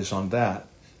thought is on that,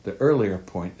 the earlier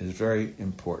point is very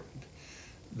important,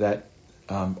 that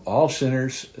all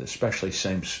sinners, especially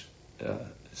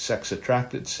same-sex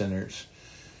attracted sinners,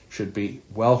 should be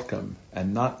welcome,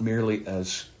 and not merely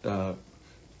as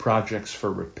projects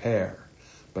for repair,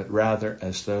 but rather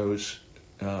as those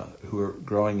who are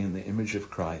growing in the image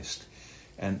of Christ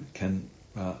and can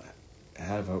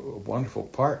have a wonderful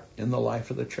part in the life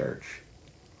of the church.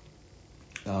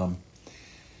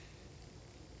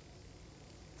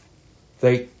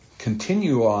 They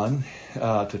continue on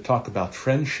to talk about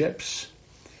friendships,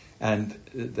 and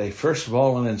they first of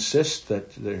all want to insist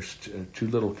that there's too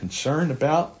little concern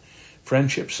about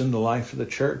friendships in the life of the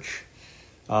church,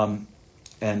 and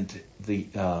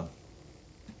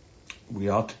we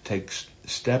ought to take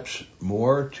steps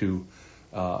more to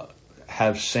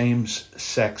have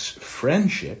same-sex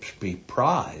friendships be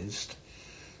prized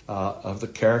of the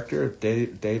character of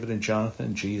David and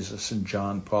Jonathan, Jesus and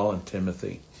John, Paul and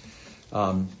Timothy.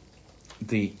 But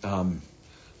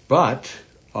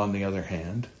on the other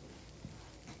hand,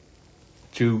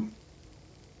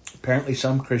 apparently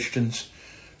some Christians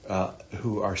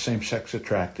who are same-sex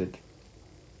attracted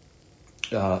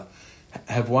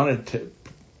have wanted to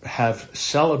have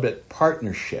celibate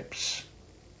partnerships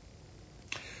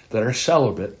that are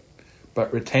celibate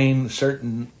but retain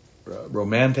certain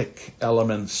romantic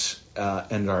elements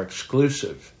and are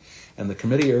exclusive. And the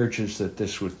committee urges that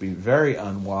this would be very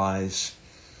unwise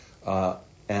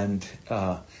and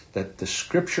that the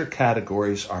scripture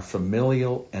categories are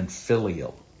familial and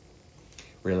filial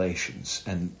relations.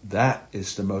 And that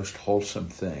is the most wholesome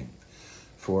thing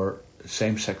for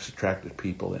same-sex attracted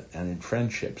people and in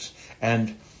friendships.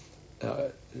 And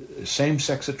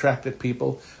same-sex attracted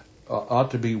people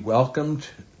ought to be welcomed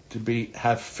to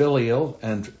have filial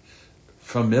and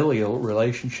familial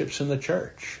relationships in the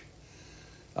church,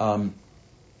 and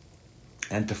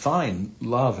to find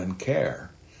love and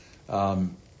care,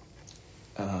 and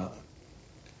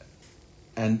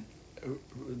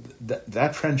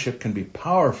that friendship can be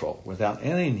powerful without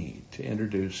any need to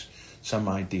introduce some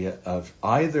idea of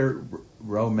either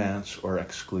romance or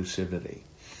exclusivity.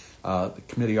 The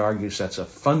committee argues that's a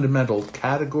fundamental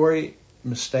category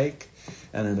mistake,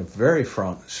 and in a very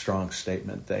strong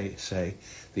statement they say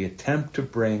the attempt to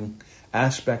bring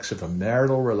aspects of a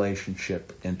marital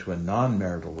relationship into a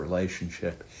non-marital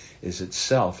relationship is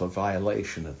itself a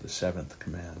violation of the seventh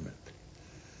commandment.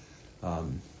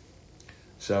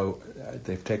 So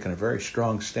they've taken a very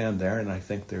strong stand there, and I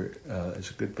think there is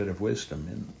a good bit of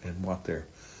wisdom in what they're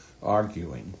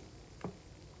arguing.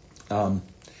 Then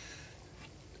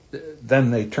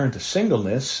they turn to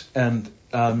singleness, and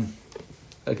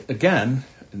again,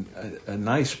 a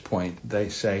nice point. They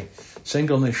say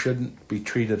singleness shouldn't be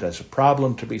treated as a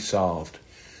problem to be solved,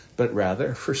 but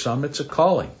rather, for some, it's a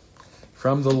calling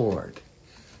from the Lord,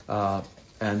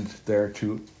 and they're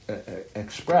to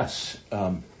express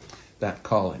that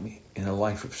calling in a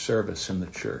life of service in the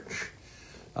church.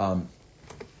 And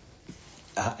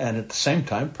at the same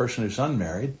time, a person who's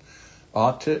unmarried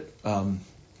ought to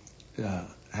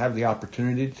have the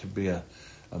opportunity to be a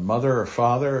mother or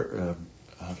father,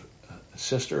 a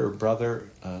sister or brother,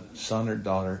 son or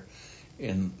daughter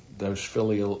in those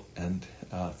filial and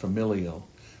familial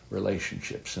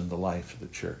relationships in the life of the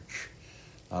church,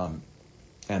 and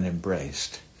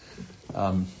embraced.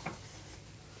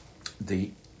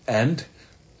 And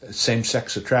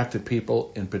same-sex attracted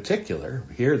people in particular,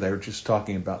 here they're just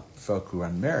talking about folk who are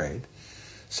unmarried,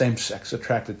 same-sex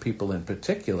attracted people in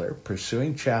particular,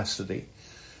 pursuing chastity,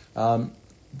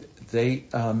 they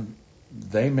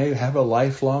they may have a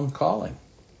lifelong calling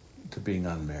to being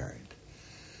unmarried.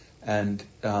 And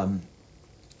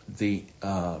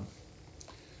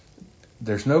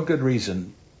there's no good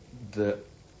reason the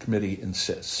committee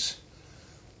insists,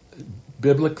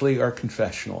 biblically or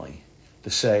confessionally, to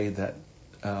say that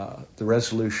the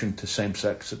resolution to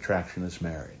same-sex attraction is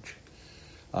marriage.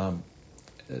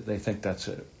 They think that's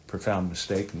a profound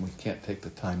mistake, and we can't take the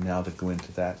time now to go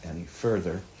into that any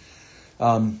further.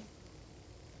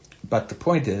 But the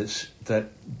point is that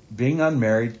being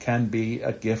unmarried can be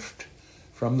a gift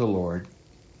from the Lord,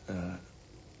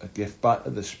 a gift by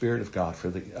the Spirit of God for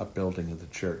the upbuilding of the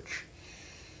church.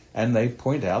 And they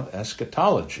point out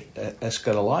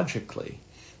eschatologically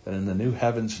that in the new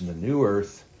heavens and the new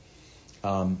earth,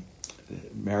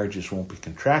 marriages won't be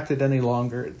contracted any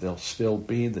longer. There'll still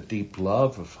be the deep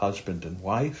love of husband and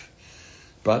wife,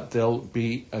 but there'll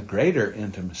be a greater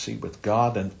intimacy with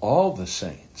God and all the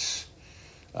saints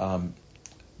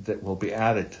that will be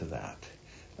added to that.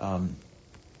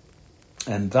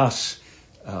 And thus,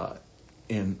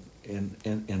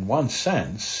 in one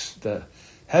sense, the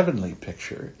heavenly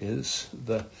picture is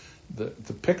the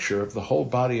picture of the whole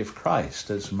body of Christ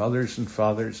as mothers and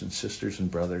fathers and sisters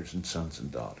and brothers and sons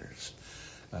and daughters,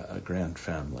 a grand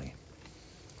family.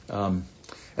 And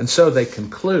so they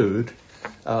conclude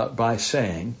by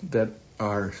saying that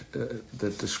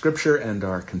that the Scripture and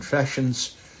our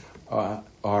confessions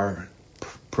are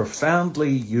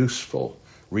profoundly useful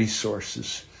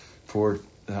resources for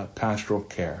pastoral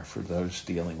care for those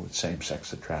dealing with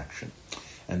same-sex attraction,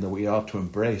 and that we ought to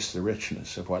embrace the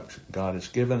richness of what God has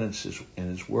given us in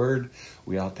His Word.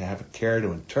 We ought to have a care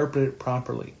to interpret it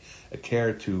properly, a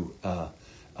care to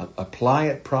apply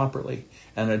it properly,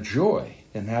 and a joy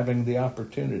in having the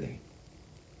opportunity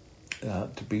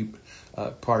to be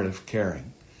part of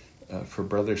caring for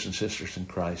brothers and sisters in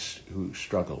Christ who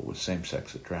struggle with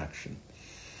same-sex attraction.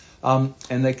 And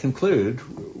they conclude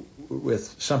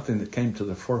with something that came to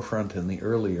the forefront in the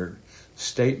earlier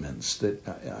statements that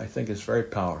I think is very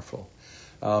powerful,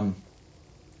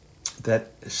 that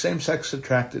same-sex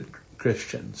attracted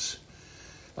Christians,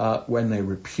 when they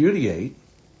repudiate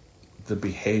the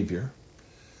behavior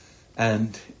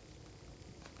and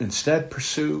instead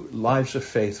pursue lives of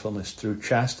faithfulness through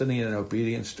chastity and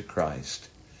obedience to Christ,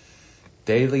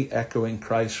 daily echoing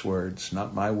Christ's words,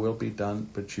 "Not my will be done,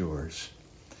 but yours,"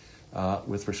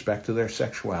 with respect to their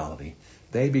sexuality,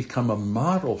 they become a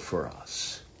model for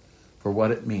us for what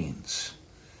it means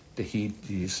to heed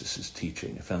Jesus'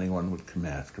 teaching. If anyone would come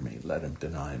after me, let him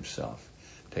deny himself,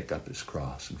 take up his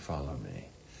cross, and follow me.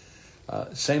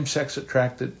 Same-sex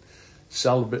attracted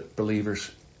celibate believers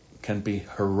can be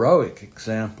heroic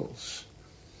examples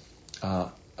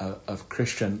of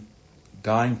Christian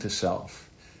dying to self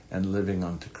and living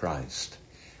unto Christ.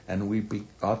 And we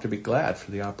ought to be glad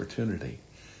for the opportunity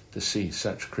to see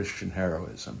such Christian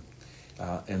heroism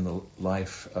in the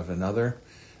life of another,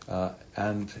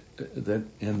 and that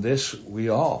in this we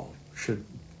all should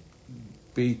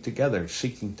be together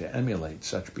seeking to emulate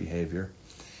such behavior,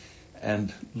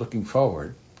 and looking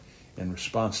forward in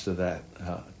response to that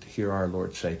to hear our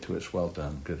Lord say to us, "Well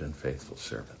done, good and faithful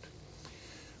servant."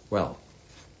 Well,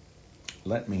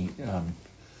 let me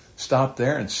stop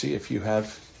there and see if you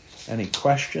have any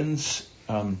questions.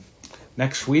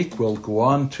 Next week we'll go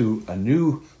on to a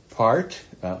new part.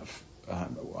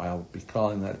 I'll be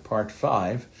calling that Part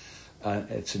 5.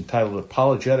 It's entitled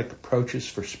Apologetic Approaches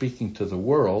for Speaking to the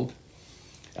World.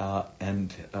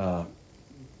 And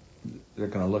they're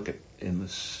going to look at, in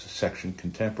this section,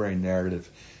 contemporary narrative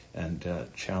and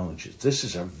challenges. This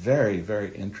is a very,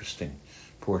 very interesting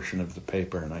portion of the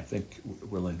paper, and I think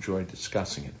we'll enjoy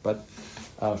discussing it. But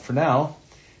for now,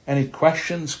 any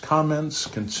questions, comments,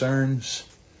 concerns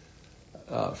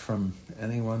from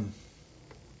anyone?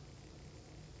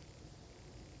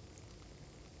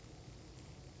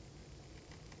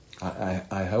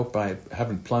 I hope I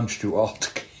haven't plunged you all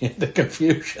into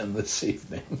confusion this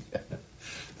evening.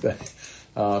 But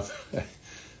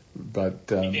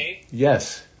Dave?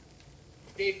 Yes.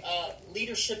 Dave,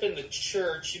 leadership in the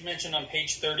church, you mentioned on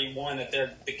page 31 that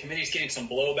the committee's getting some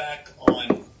blowback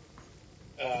on,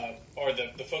 or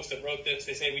the folks that wrote this,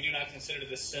 they say we do not consider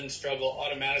this sin struggle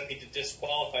automatically to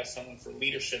disqualify someone for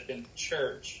leadership in the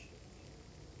church.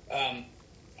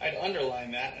 I'd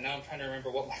underline that, and now I'm trying to remember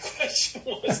what my question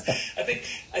was. I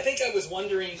think I was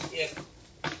wondering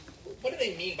what do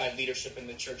they mean by leadership in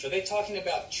the church? Are they talking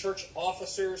about church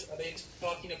officers? Are they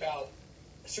talking about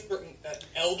certain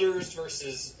elders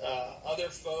versus other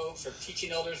folks, or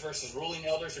teaching elders versus ruling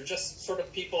elders, or just sort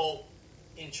of people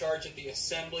in charge of the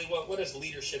assembly? What does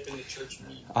leadership in the church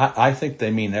mean? I think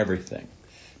they mean everything,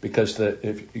 because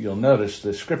if you'll notice,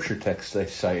 the scripture texts they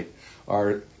cite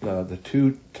are the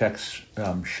two texts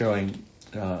showing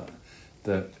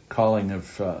the calling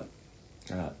of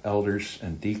elders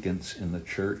and deacons in the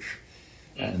church,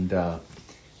 and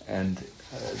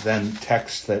then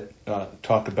texts that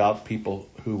talk about people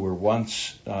who were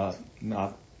once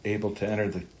not able to enter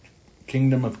the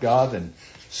kingdom of God, and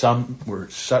some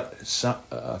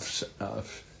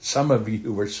of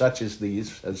you were such as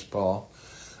these, says Paul,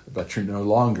 but you're no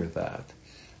longer that.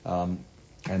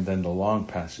 And then the long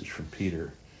passage from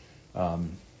Peter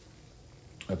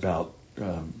about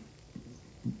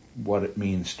what it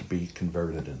means to be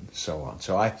converted and so on.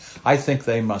 So I think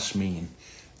they must mean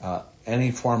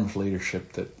any form of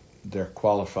leadership that they're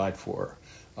qualified for.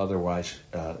 Otherwise,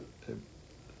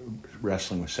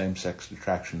 wrestling with same-sex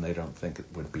attraction, they don't think it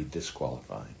would be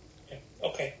disqualifying.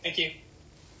 Okay, thank you.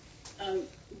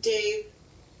 Dave,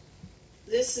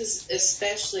 this is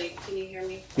especially, can you hear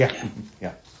me? Yeah.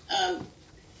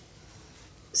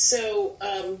 So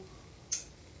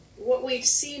what we've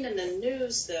seen in the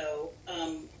news, though,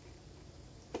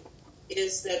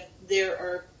 is that there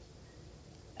are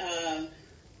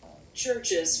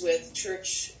churches with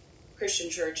Christian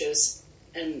churches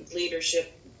and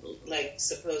leadership, like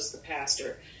suppose the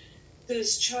pastor,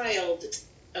 whose child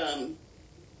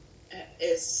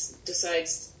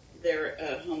decides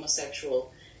they're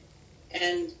homosexual,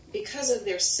 and because of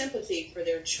their sympathy for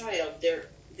their child,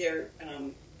 their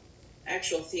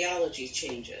actual theology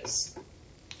changes.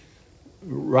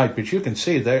 Right, but you can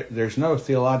see there's no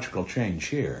theological change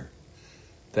here.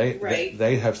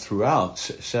 They have throughout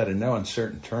said in no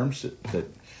uncertain terms that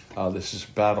this is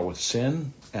a battle with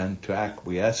sin, and to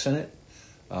acquiesce in it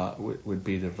would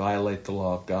be to violate the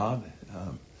law of God.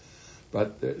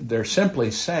 But they're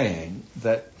simply saying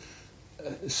that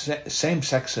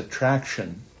same-sex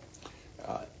attraction,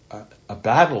 a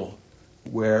battle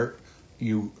where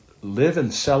you live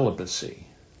in celibacy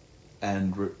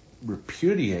and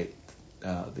repudiate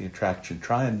the attraction,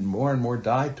 try and more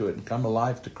die to it and come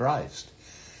alive to Christ,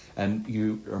 and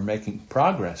you are making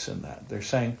progress in that. They're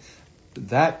saying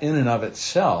that in and of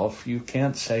itself, you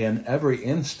can't say in every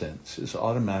instance is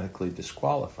automatically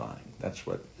disqualifying. That's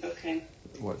what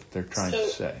they're trying to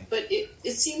say. But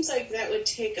it seems like that would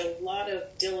take a lot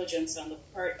of diligence on the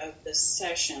part of the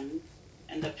session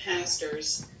and the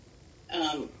pastors,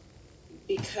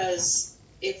 because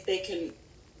if they can,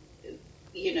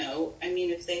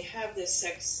 if they have this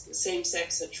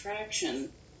same-sex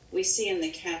attraction, we see in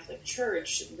the Catholic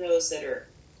Church, those that are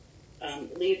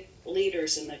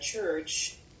leaders in the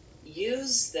church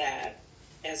use that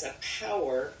as a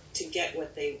power to get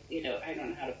what they, I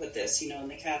don't know how to put this, in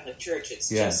the Catholic Church, it's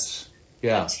just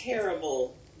a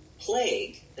terrible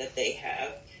plague that they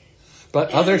have.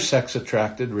 But other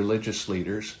sex-attracted religious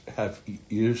leaders have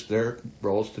used their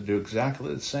roles to do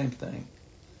exactly the same thing.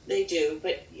 They do,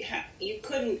 but you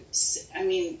couldn't,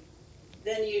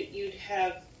 then you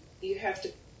have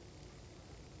to,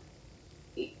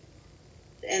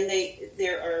 and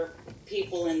there are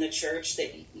people in the church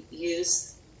that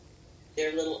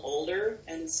they're a little older,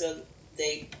 and so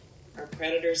they are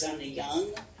predators on the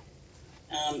young.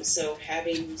 So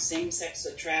having same-sex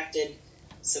attracted,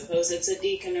 suppose it's a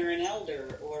deacon or an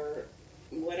elder or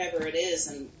whatever it is,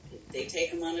 and they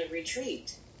take them on a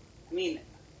retreat.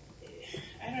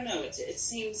 I don't know. It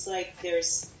seems like there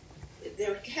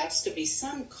has to be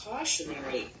some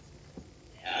cautionary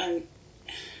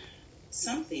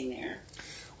something there.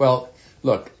 Well,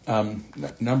 look,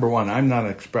 number one, I'm not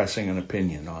expressing an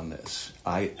opinion on this.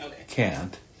 I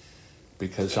can't,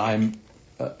 because I'm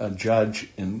a judge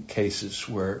in cases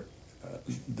where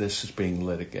this is being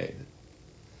litigated.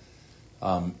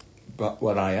 But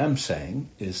what I am saying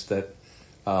is that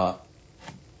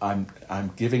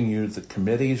I'm giving you the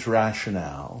committee's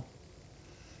rationale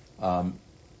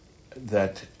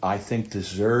that I think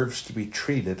deserves to be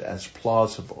treated as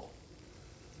plausible,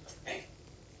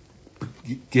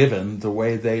 given the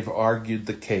way they've argued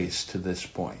the case to this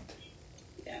point.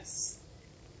 Yes.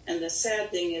 And the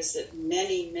sad thing is that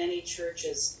many, many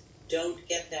churches don't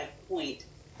get that point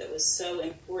that was so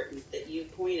important that you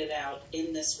pointed out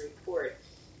in this report,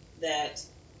 that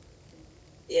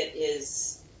it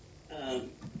is,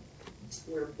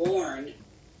 we're born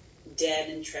dead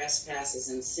in trespasses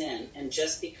and sin. And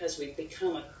just because we've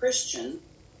become a Christian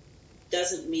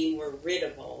doesn't mean we're rid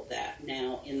of all that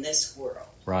now in this world.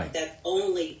 Right. That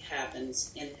only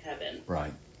happens in heaven.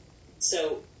 Right.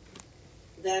 So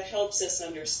that helps us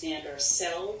understand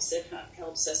ourselves. It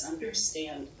helps us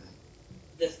understand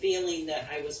the feeling that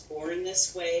I was born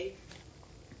this way.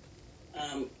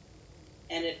 And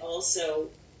it also,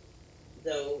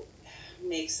 though,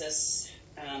 makes us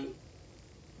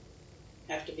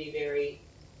have to be very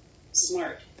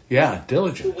smart. Yeah,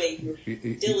 diligent. The way you're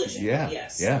diligent,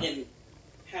 yes, in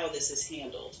how this is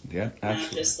handled. Yeah, absolutely.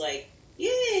 Not just like,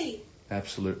 yay!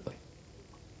 Absolutely.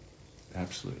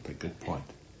 Good point.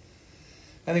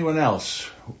 Anyone else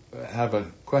have a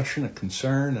question, a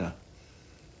concern?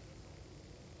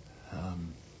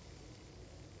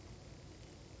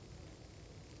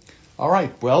 All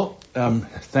right. Well,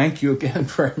 thank you again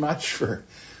very much for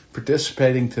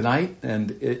participating tonight.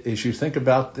 And as you think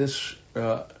about this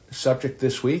subject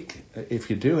this week, if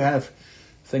you do have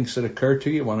things that occur to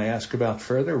you, want to ask about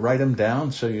further, write them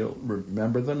down so you'll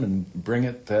remember them and bring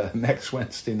it next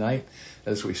Wednesday night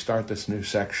as we start this new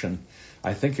section.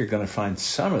 I think you're going to find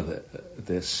some of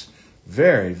this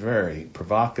very, very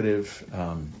provocative,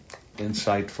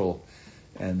 insightful,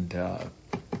 and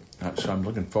so I'm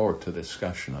looking forward to the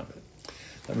discussion of it.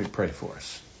 Let me pray for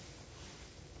us.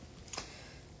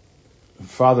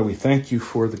 Father, we thank you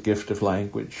for the gift of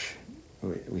language.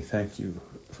 We thank you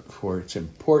for its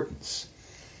importance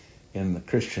in the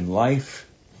Christian life,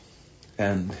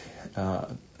 and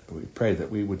we pray that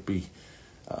we would be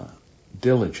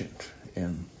diligent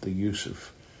in the use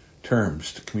of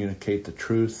terms to communicate the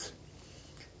truth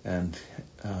and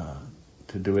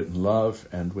to do it in love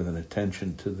and with an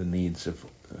attention to the needs of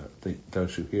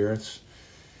those who hear us.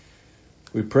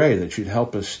 We pray that you'd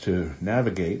help us to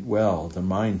navigate well the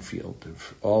minefield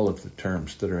of all of the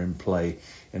terms that are in play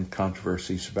in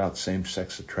controversies about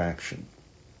same-sex attraction.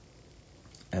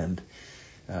 And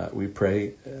we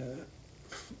pray,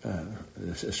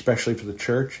 especially for the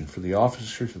church and for the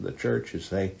officers of the church as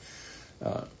they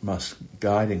must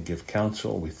guide and give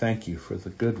counsel. We thank you for the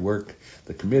good work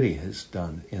the committee has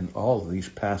done in all of these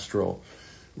pastoral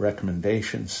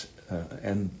recommendations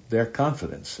and their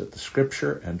confidence that the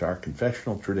Scripture and our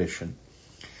confessional tradition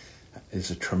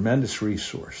is a tremendous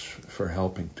resource for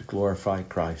helping to glorify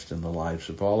Christ in the lives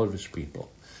of all of his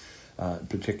people,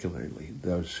 particularly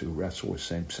those who wrestle with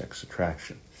same-sex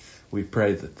attraction. We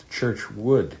pray that the church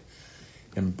would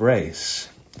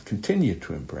continue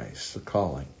to embrace the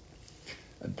calling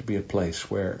to be a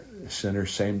place where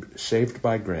sinners saved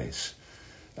by grace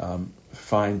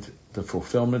find the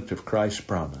fulfillment of Christ's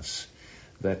promise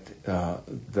that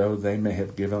though they may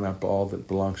have given up all that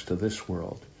belongs to this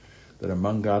world, that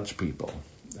among God's people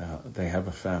they have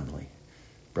a family,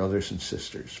 brothers and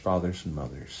sisters, fathers and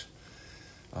mothers,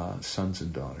 sons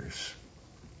and daughters.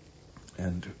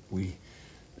 And we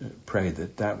pray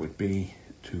that that would be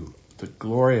to the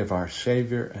glory of our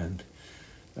Savior and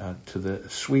to the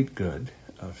sweet good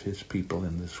of his people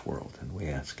in this world. And we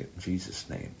ask it in Jesus'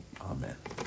 name. Amen.